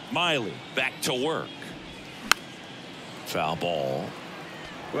 Miley back to work. Foul ball.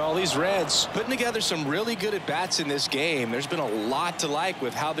 Well, these Reds putting together some really good at-bats in this game. There's been a lot to like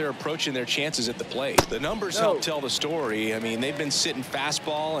with how they're approaching their chances at the plate. The numbers help tell the story. I mean, they've been sitting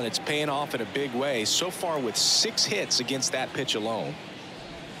fastball, and it's paying off in a big way. So far with 6 hits against that pitch alone.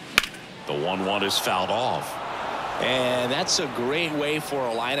 The 1-1 is fouled off. And that's a great way for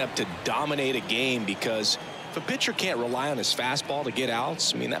a lineup to dominate a game, because if a pitcher can't rely on his fastball to get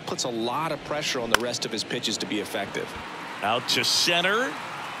outs, I mean, that puts a lot of pressure on the rest of his pitches to be effective. Out to center.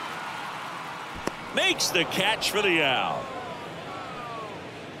 Makes the catch for the out.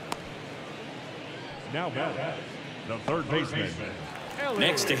 Now back, the 3rd baseman.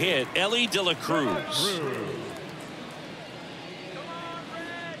 Next to hit, Ellie De La Cruz.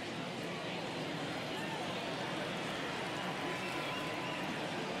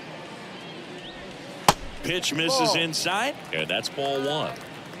 pitch misses inside, and that's ball one.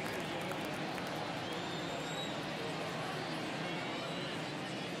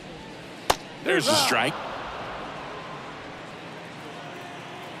 There's a strike.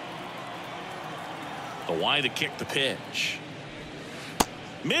 The Y to kick the pitch.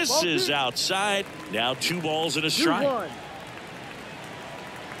 Misses outside. Now 2 balls and a strike.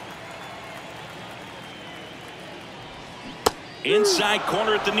 Inside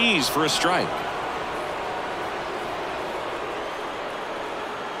corner at the knees for a strike.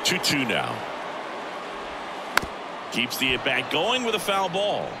 2-2 now. Keeps the at-bat going with a foul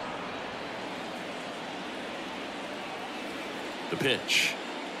ball. The pitch.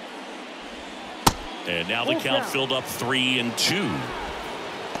 And now the count filled up 3-2.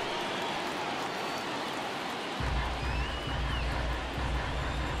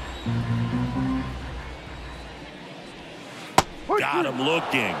 Got him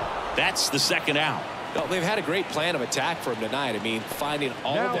looking. That's the second out. Well, they've had a great plan of attack for him tonight. I mean, finding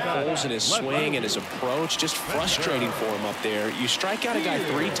all the holes in his swing and his approach, just frustrating for him up there. You strike out a guy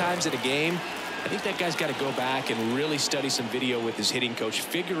 3 times in a game. I think that guy's got to go back and really study some video with his hitting coach,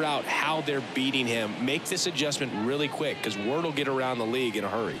 figure out how they're beating him, make this adjustment really quick, because word will get around the league in a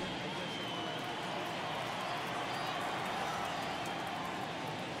hurry.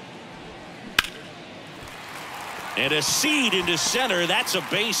 And a seed into center. That's a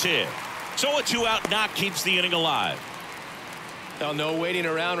base hit. So a 2-out knock keeps the inning alive. Well, no waiting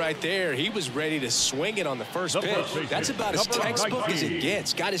around right there. He was ready to swing it on the first pitch. That's about as textbook as it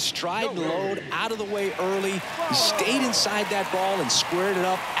gets. Got his stride and load out of the way early. He stayed inside that ball and squared it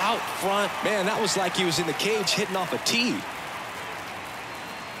up out front. Man, that was like he was in the cage hitting off a tee.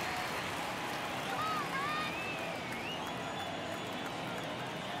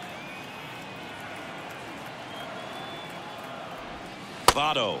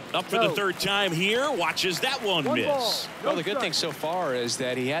 Votto up for the 3rd time here. Watches that one miss. Well, the good thing so far is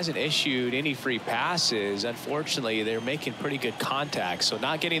that he hasn't issued any free passes. Unfortunately, they're making pretty good contact. So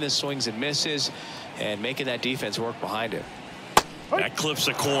not getting the swings and misses and making that defense work behind him. That clips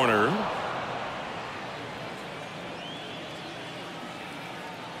a corner.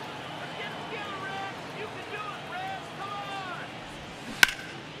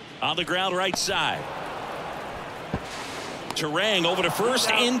 On the ground right side. Terang over to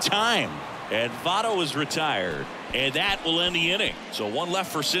first in time, and Votto is retired, and that will end the inning. So 1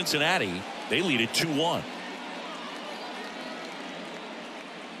 left for Cincinnati. They lead it 2-1.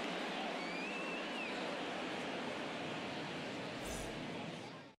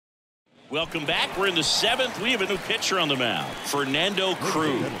 Welcome back. We're in the 7th. We have a new pitcher on the mound, Fernando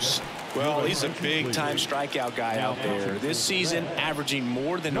Cruz. Well, he's a big-time strikeout guy out there. This season, averaging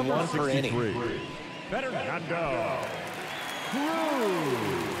more than 1 per inning. Fernando.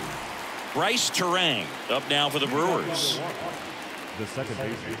 Bryce Terang up now for the Brewers. The second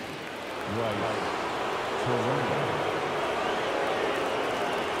baseman, Bryce Terang.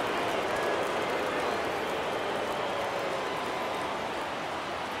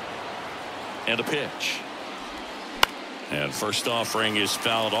 And a pitch. And first offering is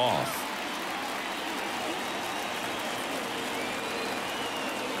fouled off.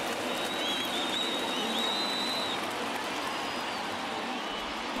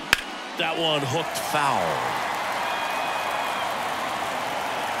 That one hooked foul.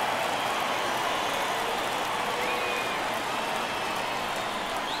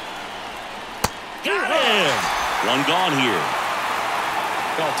 Got him. One gone here.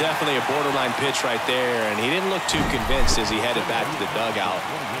 Well, definitely a borderline pitch right there, and he didn't look too convinced as he headed back to the dugout.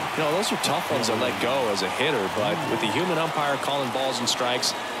 You know, those are tough ones to let go as a hitter, but with the human umpire calling balls and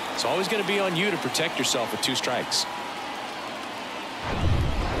strikes, it's always going to be on you to protect yourself with 2 strikes.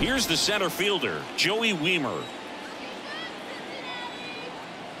 Here's the center fielder, Joey Wiemer.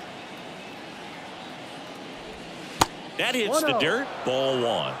 That hits the dirt. Ball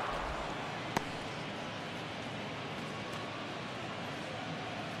 1.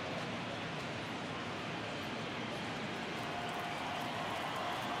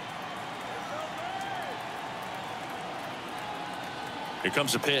 Here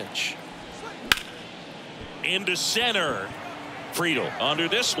comes a pitch. Into center. Friedel under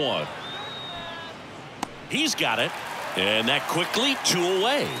this one. He's got it. And that quickly 2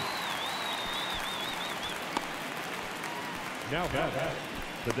 away. Now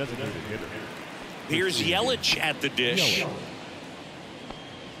the designated hitter. Here's Yelich at the dish.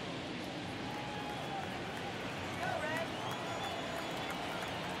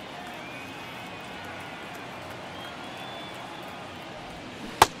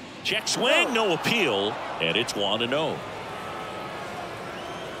 Check swing, no appeal, and it's 1-0.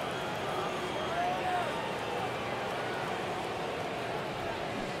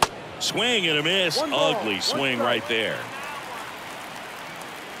 Swing and a miss. Ugly swing right there.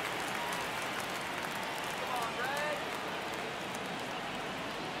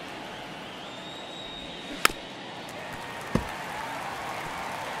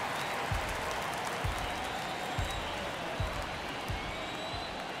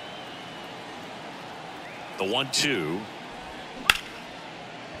 The 1-2.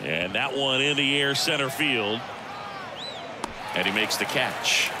 And that one in the air center field. And he makes the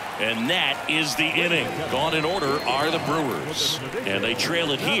catch. And that is the inning. Gone in order are the Brewers. And they trail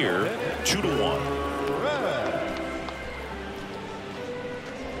it here 2-1.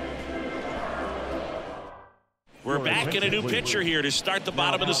 We're back in a new pitcher here to start the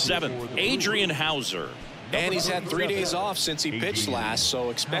bottom of the 7th. Adrian Hauser. And he's had 3 days off since he pitched last,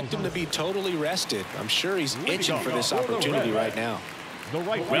 so expect him to be totally rested. I'm sure he's itching for this opportunity right now.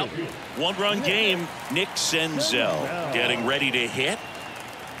 Well, one-run game. Nick Senzel getting ready to hit.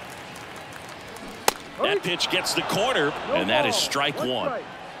 That pitch gets the corner, and that is strike one.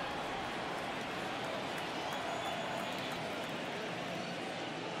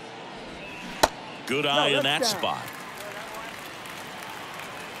 Good eye in that spot.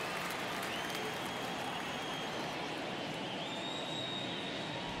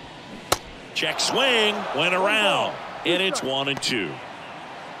 Check swing, went around, and it's 1-2.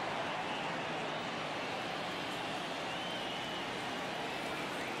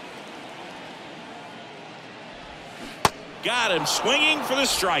 Got him swinging for the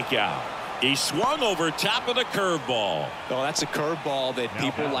strikeout. He swung over top of the curveball. Oh, that's a curveball that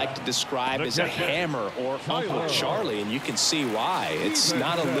people like to describe as a hammer or Uncle Charlie, and you can see why. It's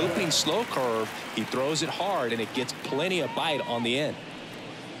not a looping slow curve. He throws it hard, and it gets plenty of bite on the end.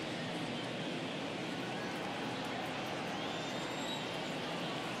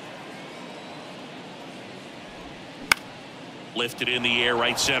 Lifted in the air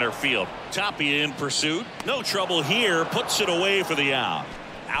right center field. Tapia in pursuit. No trouble here. Puts it away for the out.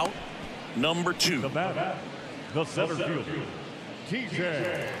 Out number 2. The center fielder,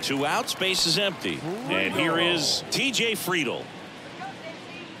 TJ. 2 outs, base is empty. And here is TJ Friedl.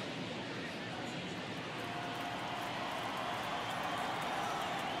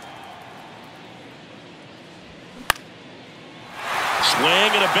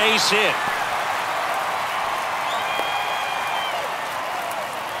 Swing and a base hit.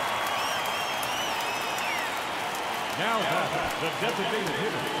 Now the designated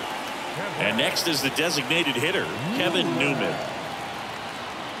hitter. And next is the designated hitter, Kevin Newman.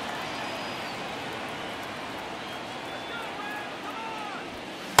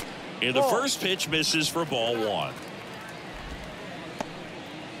 And the first pitch misses for ball 1.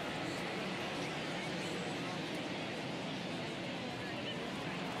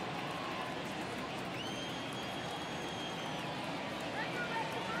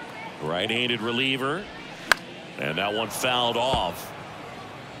 Right-handed reliever. And that one fouled off.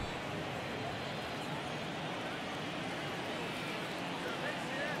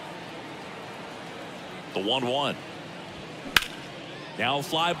 The 1-1. Now a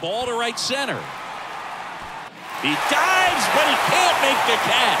fly ball to right center. He dives, but he can't make the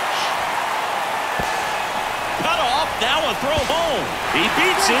catch. Cut off, now a throw home. He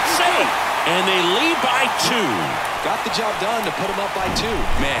beats it safe, and they lead by 2. Got the job done to put him up by 2.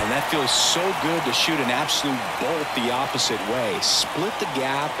 Man, that feels so good to shoot an absolute bolt the opposite way. Split the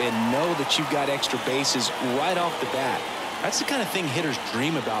gap and know that you've got extra bases right off the bat. That's the kind of thing hitters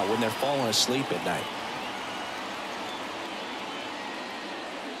dream about when they're falling asleep at night.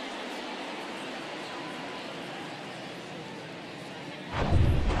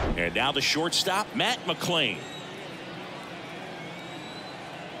 And now the shortstop, Matt McClain.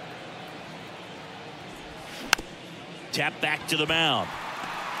 Tap back to the mound.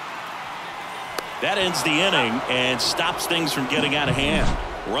 That ends the inning and stops things from getting out of hand.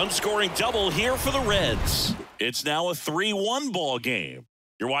 Run scoring double here for the Reds. It's now a 3-1 ball game.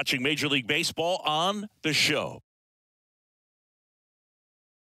 You're watching Major League Baseball on The Show.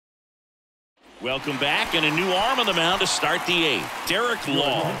 Welcome back, and a new arm on the mound to start the 8th. Derek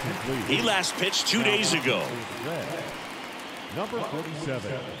Long. He last pitched 2 days ago. Number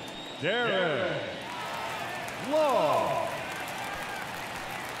 47, Derek Long.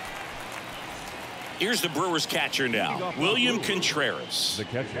 Here's the Brewers catcher now, William Contreras. The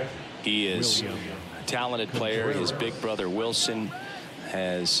catcher. He is a talented player. His big brother Wilson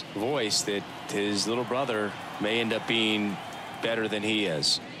has voiced that his little brother may end up being better than he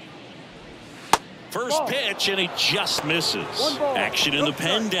is. First pitch, and he just misses. Action in the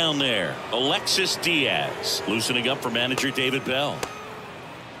pen down there. Alexis Diaz loosening up for manager David Bell.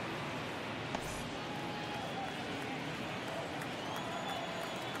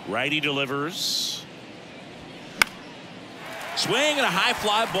 Righty delivers. Swing and a high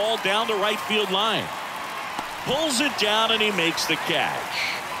fly ball down the right field line. Pulls it down and he makes the catch.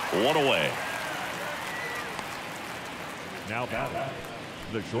 One away. Now batting,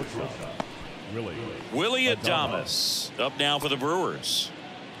 the shortstop, Willie Adames up now for the Brewers.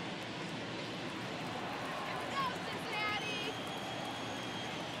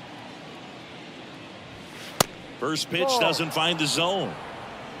 First pitch doesn't find the zone.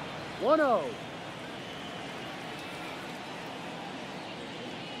 1-0.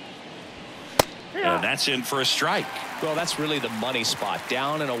 And that's in for a strike. Well, that's really the money spot.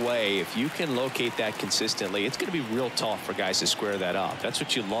 Down and away. If you can locate that consistently, it's going to be real tough for guys to square that up. That's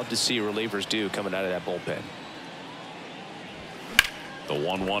what you love to see relievers do coming out of that bullpen. The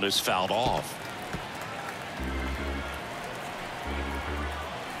 1-1 is fouled off.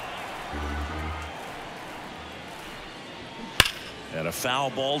 And a foul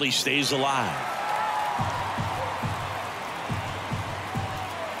ball. He stays alive.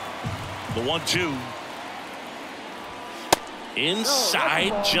 The 1-2.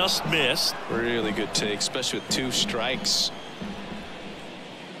 Inside, just missed. Really good take, especially with 2 strikes.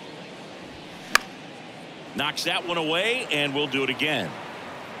 Knocks that one away, and we'll do it again.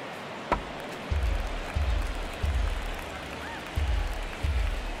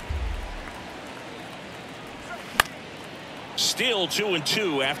 Still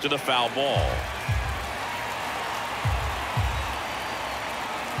 2-2 after the foul ball.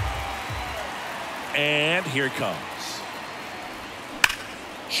 And here it comes.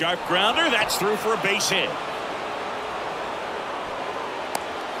 Sharp grounder. That's through for a base hit.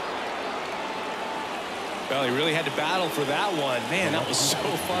 Well, he really had to battle for that one. Man, that was so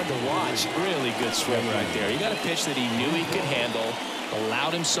fun to watch. Really good swing right there. He got a pitch that he knew he could handle,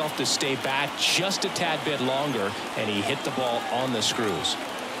 allowed himself to stay back just a tad bit longer, and he hit the ball on the screws.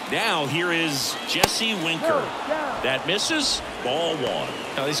 Now here is Jesse Winker. That misses. Ball 1.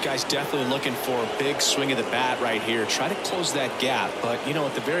 Now these guys definitely looking for a big swing of the bat right here. Try to close that gap. But, you know,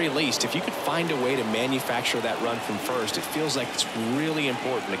 at the very least, if you could find a way to manufacture that run from first, it feels like it's really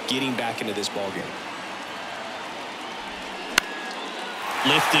important to getting back into this ballgame.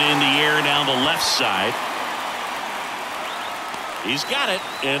 Lifted in the air down the left side. He's got it,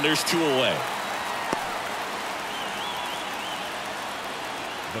 and there's 2 away.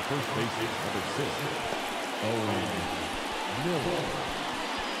 The first baseman, number 6,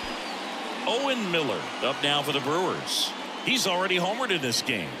 Owen Miller up now for the Brewers. He's already homered in this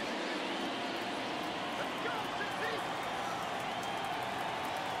game.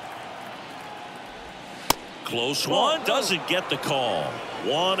 Close one, doesn't get the call.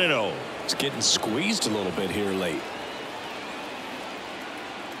 1-0. It's getting squeezed a little bit here late.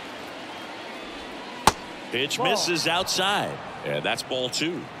 Pitch misses outside, and that's ball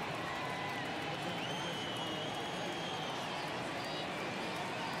 2.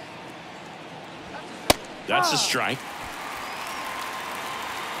 That's a strike.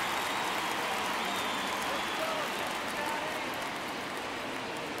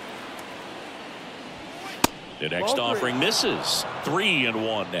 The next offering misses.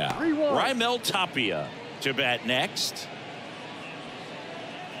 3-1 now. 3-1. Raimel Tapia to bat next.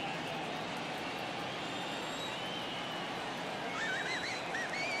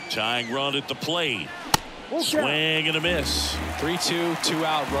 Tying run at the plate. Swing and a miss. 3-2, 2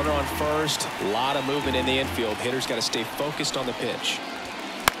 out, runner on first. A lot of movement in the infield. Hitter's got to stay focused on the pitch.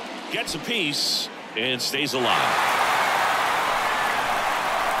 Gets a piece and stays alive.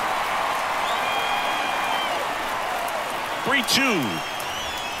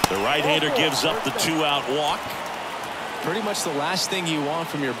 The right-hander gives up the 2-out walk. Pretty much the last thing you want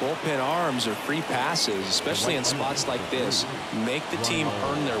from your bullpen arms are free passes, especially in spots like this. Make the team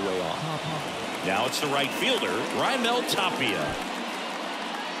earn their way off. Now it's the right fielder, Raimel Tapia.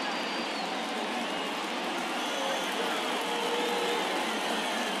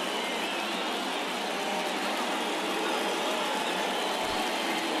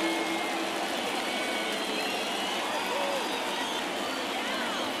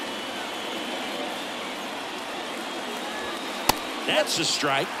 That's a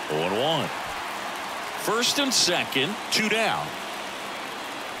strike. 0-1. First and second, 2 down.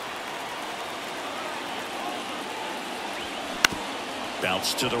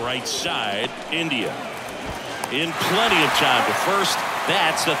 Bounce to the right side. India in plenty of time to first.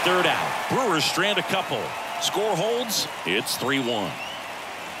 That's the 3rd out. Brewers strand a couple. Score holds. It's 3-1.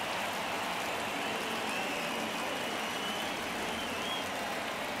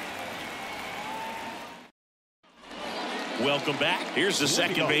 Welcome back. Here's the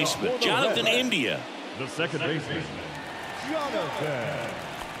second baseman, Jonathan India. The second baseman, Jonathan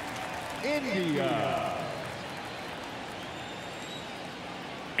India.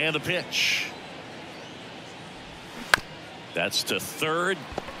 And the pitch. That's to third.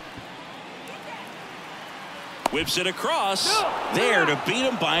 Whips it across. There to beat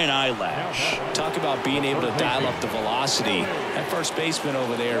him by an eyelash. Talk about being able to dial up the velocity. That first baseman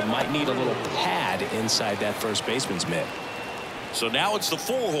over there might need a little pad inside that first baseman's mitt. So now it's the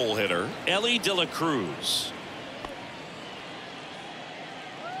 4-hole hitter, Ellie De La Cruz.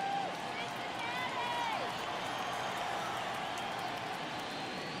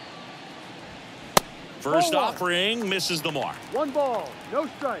 First offering misses the mark. 1 ball, no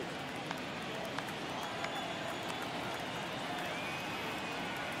strike.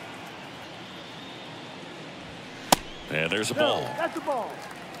 And there's a ball. That's a ball.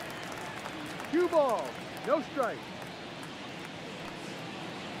 2 balls, no strike.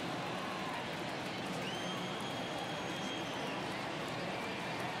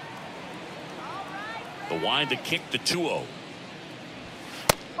 The wind to kick the 2-0.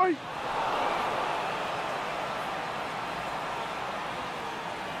 Hey.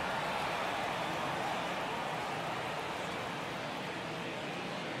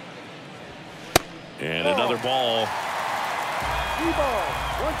 And another ball. 3 balls,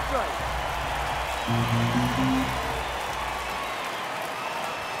 1 strike.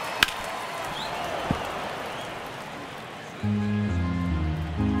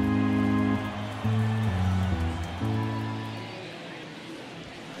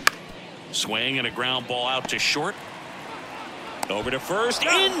 Swing and a ground ball out to short. Over to first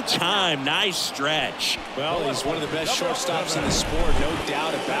in time. Nice stretch. Well, he's one of the best shortstops in the sport, no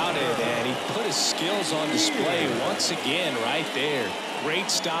doubt about it. And he put his skills on display once again right there.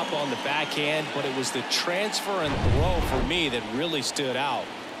 Great stop on the backhand, but it was the transfer and throw for me that really stood out.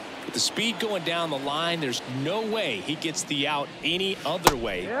 With the speed going down the line, there's no way he gets the out any other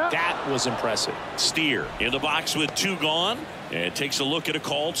way. That was impressive. Steer in the box with 2 gone and takes a look at a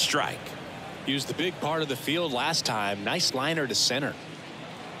called strike. Used the big part of the field last time. Nice liner to center.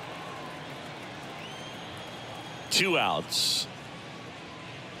 2 outs.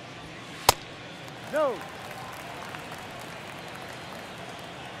 No.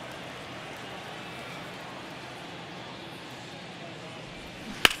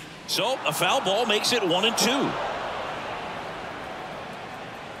 So a foul ball makes it 1-2.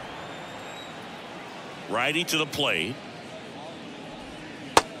 Righty to the plate.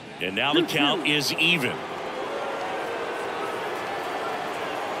 And now the count is even.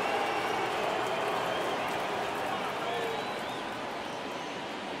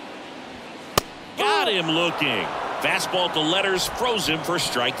 Got him looking. Fastball at the letters froze him for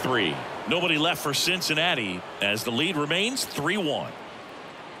strike 3. Nobody left for Cincinnati as the lead remains 3-1.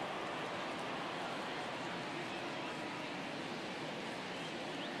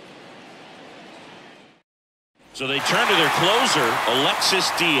 So they turn to their closer, Alexis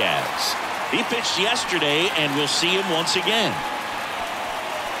Diaz. He pitched yesterday, and we'll see him once again.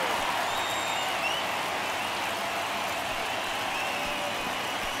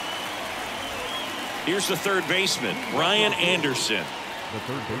 Here's the third baseman, Ryan Anderson. The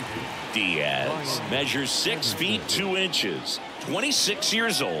third baseman. Diaz measures 6 feet 2 inches, 26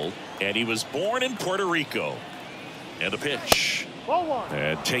 years old, and he was born in Puerto Rico. And the pitch. Ball 1.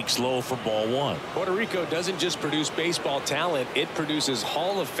 And takes low for ball 1. Puerto Rico doesn't just produce baseball talent, it produces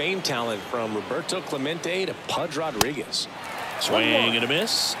Hall of Fame talent from Roberto Clemente to Pudge Rodriguez. Swing and a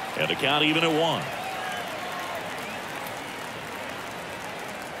miss, and the count even at 1.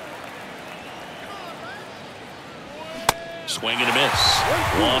 Swing and a miss.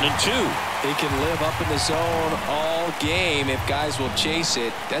 1-2. They can live up in the zone all game if guys will chase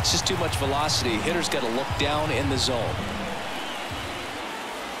it. That's just too much velocity. Hitters got to look down in the zone.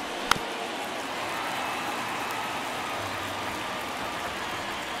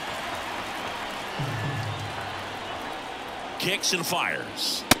 Kicks and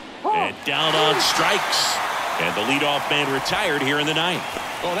fires. And down on strikes. And the leadoff man retired here in the 9th.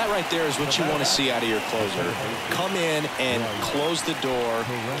 Well, that right there is what you want to see out of your closer. Come in and close the door,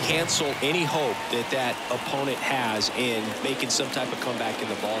 cancel any hope that that opponent has in making some type of comeback in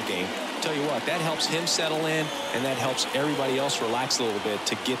the ball game. Tell you what, that helps him settle in, and that helps everybody else relax a little bit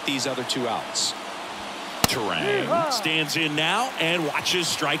to get these other 2 outs. Terang stands in now and watches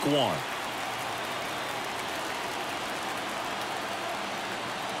strike 1.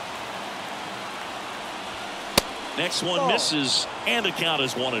 Next one misses, and the count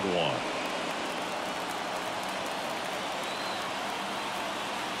is 1-1.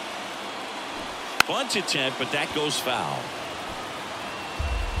 Bunt attempt, but that goes foul.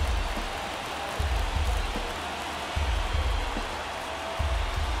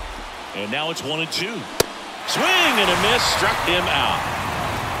 And now it's 1-2. Swing and a miss, struck him out.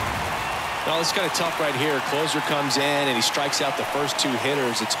 Well, it's kind of tough right here. Closer comes in and he strikes out the first two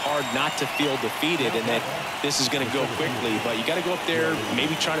hitters. It's hard not to feel defeated and that this is going to go quickly. But you got to go up there,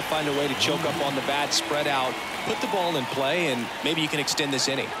 maybe try to find a way to choke up on the bat, spread out, put the ball in play, and maybe you can extend this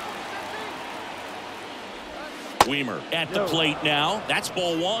inning. Weimer at the plate now. That's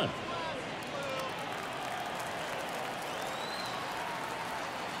ball one.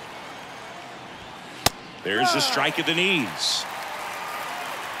 There's a strike at the knees.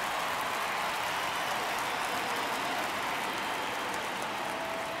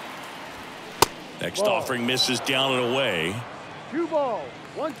 Next offering misses down and away. 2 balls,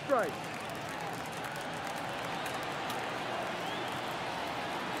 1 strike.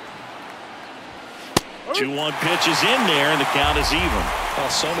 Two-one pitch is in there, and the count is even. Well,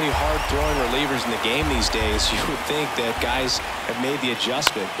 so many hard-throwing relievers in the game these days. You would think that guys have made the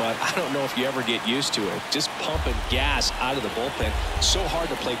adjustment, but I don't know if you ever get used to it. Just pumping gas out of the bullpen. So hard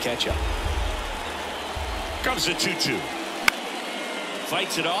to play catch-up. Comes the 2-2.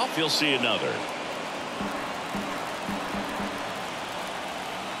 Fights it off. He'll see another.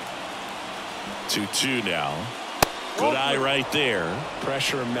 Two now. Good eye right there.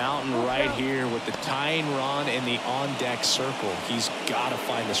 Pressure mountain right here with the tying run in the on-deck circle. He's got to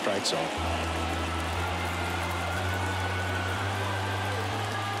find the strike zone.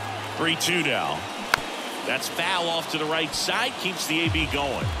 3-2 now. That's foul off to the right side. Keeps the AB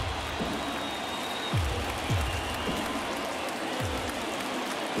going.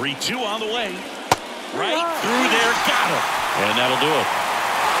 Three-two on the way. Right through there. Got him. And that'll do it.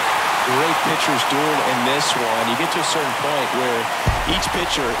 Great pitchers duel in this one. You get to a certain point where each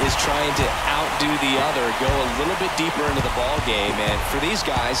pitcher is trying to outdo the other, go a little bit deeper into the ball game, and for these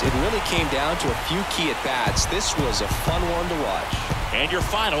guys it really came down to a few key at bats. This was a fun one to watch. And your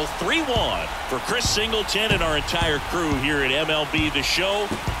final 3-1 for Chris Singleton and our entire crew here at MLB The Show.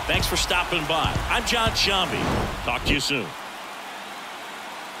 Thanks for stopping by. I'm John Shambi. Talk to you soon.